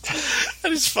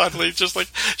 And he's finally just like,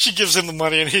 she gives him the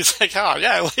money, and he's like, "Oh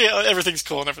yeah, everything's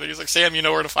cool and everything." He's like, "Sam, you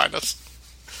know where to find us."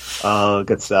 Oh,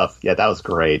 good stuff. Yeah, that was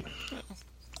great.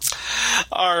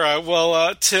 All right.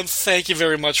 Well, Tim, thank you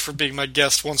very much for being my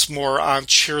guest once more on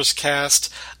Cheers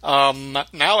Cast.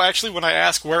 Now, actually, when I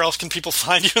ask where else can people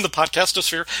find you in the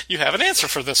podcastosphere, you have an answer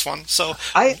for this one. So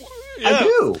I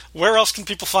do. Where else can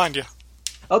people find you?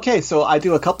 Okay, so I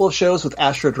do a couple of shows with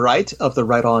Astrid Wright of the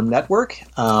Right On Network.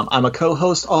 I'm a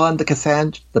co-host on the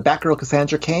Batgirl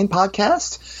Cassandra Cain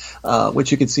podcast,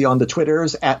 which you can see on the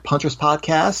Twitters at Huntress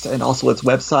Podcast, and also its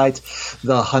website,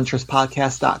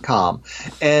 thehuntress.podcast.com.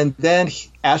 And then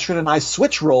Astrid and I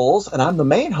switch roles, and I'm the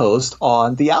main host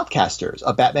on The Outcasters,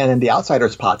 a Batman and the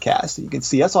Outsiders podcast. You can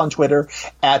see us on Twitter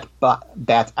at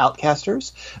Bat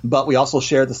Outcasters, but we also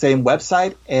share the same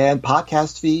website and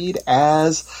podcast feed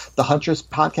as the Huntress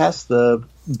podcast. The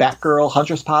Batgirl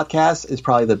Huntress podcast is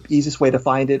probably the easiest way to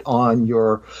find it on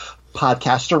your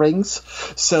podcasterings,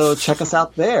 so check us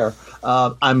out there.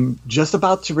 I'm just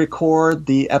about to record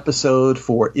the episode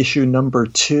for issue number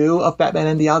 2 of Batman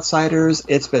and the Outsiders.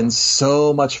 It's been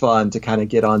so much fun to kind of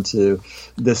get onto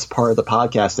this part of the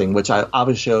podcasting, which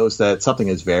obviously shows that something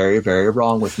is very, very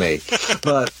wrong with me.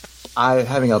 But I'm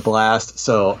having a blast.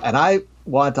 And I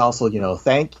want to also,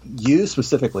 thank you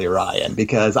specifically, Ryan,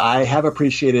 because I have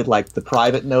appreciated the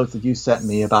private notes that you sent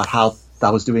me about how I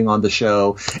was doing on the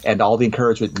show, and all the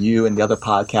encouragement you and the other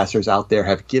podcasters out there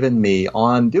have given me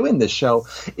on doing this show.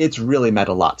 It's really meant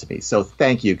a lot to me. So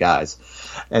thank you guys.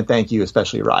 And thank you,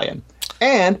 especially Ryan.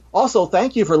 And also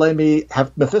thank you for letting me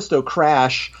have Mephisto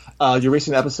crash your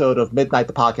recent episode of Midnight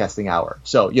the Podcasting Hour.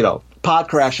 So, pod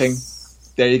crashing.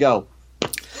 There you go.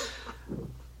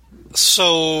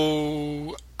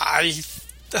 So I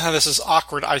this is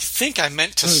awkward. I think I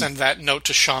meant to send that note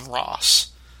to Sean Ross.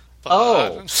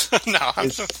 But, no.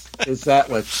 Is that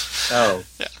what? Oh,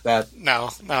 yeah. That. No,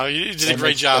 you did a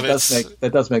great job. That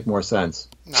does make more sense.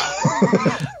 No.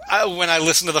 When I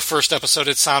listened to the first episode,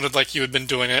 it sounded like you had been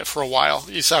doing it for a while.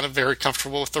 You sounded very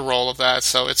comfortable with the role of that,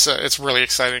 so it's really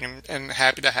exciting and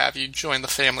happy to have you join the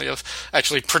family of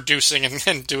actually producing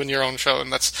and doing your own show,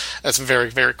 and that's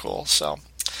very, very cool. So,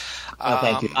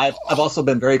 thank you. I've also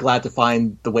been very glad to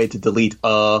find the way to delete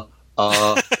from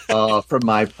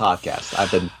my podcast.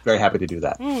 I've been very happy to do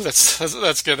that. Ooh,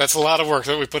 that's good. That's a lot of work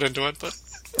that we put into it, but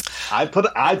I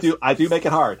do make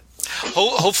it hard.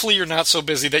 Hopefully you're not so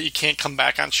busy that you can't come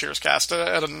back on Cheerscast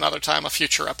at another time, a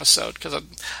future episode, because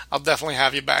I'll definitely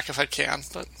have you back if I can.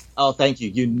 But oh, thank you.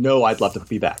 You know I'd love to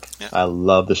be back. Yeah. I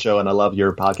love the show and I love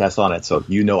your podcast on it, so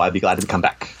you know I'd be glad to come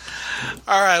back.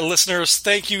 All right, listeners,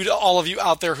 thank you to all of you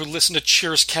out there who listen to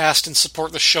Cheerscast and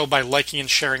support the show by liking and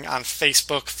sharing on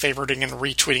Facebook, favoriting and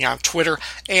retweeting on Twitter,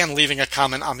 and leaving a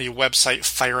comment on the website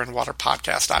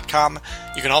fireandwaterpodcast.com.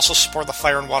 You can also support the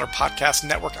Fire and Water Podcast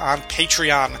Network on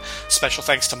Patreon. Special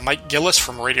thanks to Mike Gillis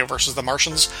from Radio vs. the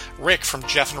Martians, Rick from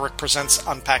Jeff and Rick Presents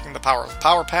Unpacking the Power of the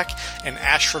Power Pack, and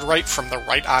Ashford Wright from the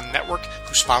Right On Network,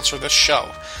 who sponsor this show.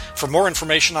 For more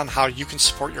information on how you can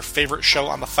support your favorite show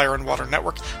on the Fire and Water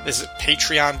Network, visit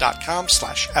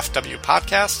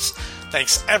patreon.com/FWPodcasts.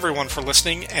 Thanks everyone for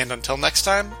listening, and until next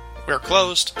time, we're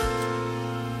closed.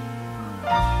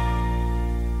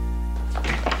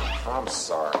 I'm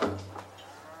sorry.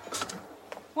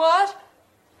 What?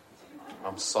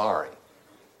 I'm sorry.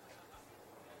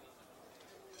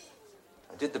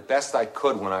 I did the best I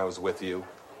could when I was with you.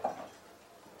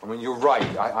 I mean, you're right.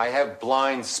 I have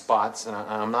blind spots, and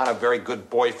I'm not a very good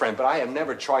boyfriend, but I have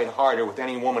never tried harder with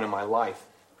any woman in my life.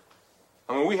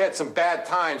 I mean, we had some bad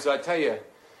times, but I tell you,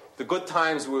 the good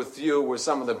times with you were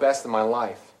some of the best in my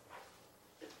life.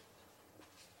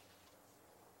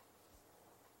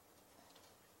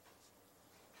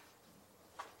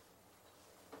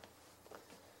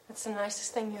 That's the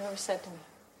nicest thing you ever said to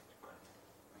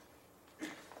me.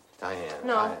 Diane.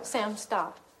 No, Sam,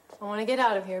 stop. I want to get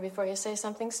out of here before you say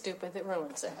something stupid that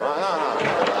ruins it. No.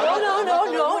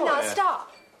 Now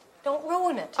stop. Don't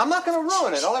ruin it. I'm not going to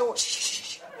ruin it. All I want...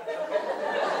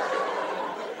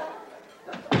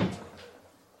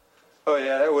 Oh,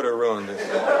 yeah, that would have ruined it.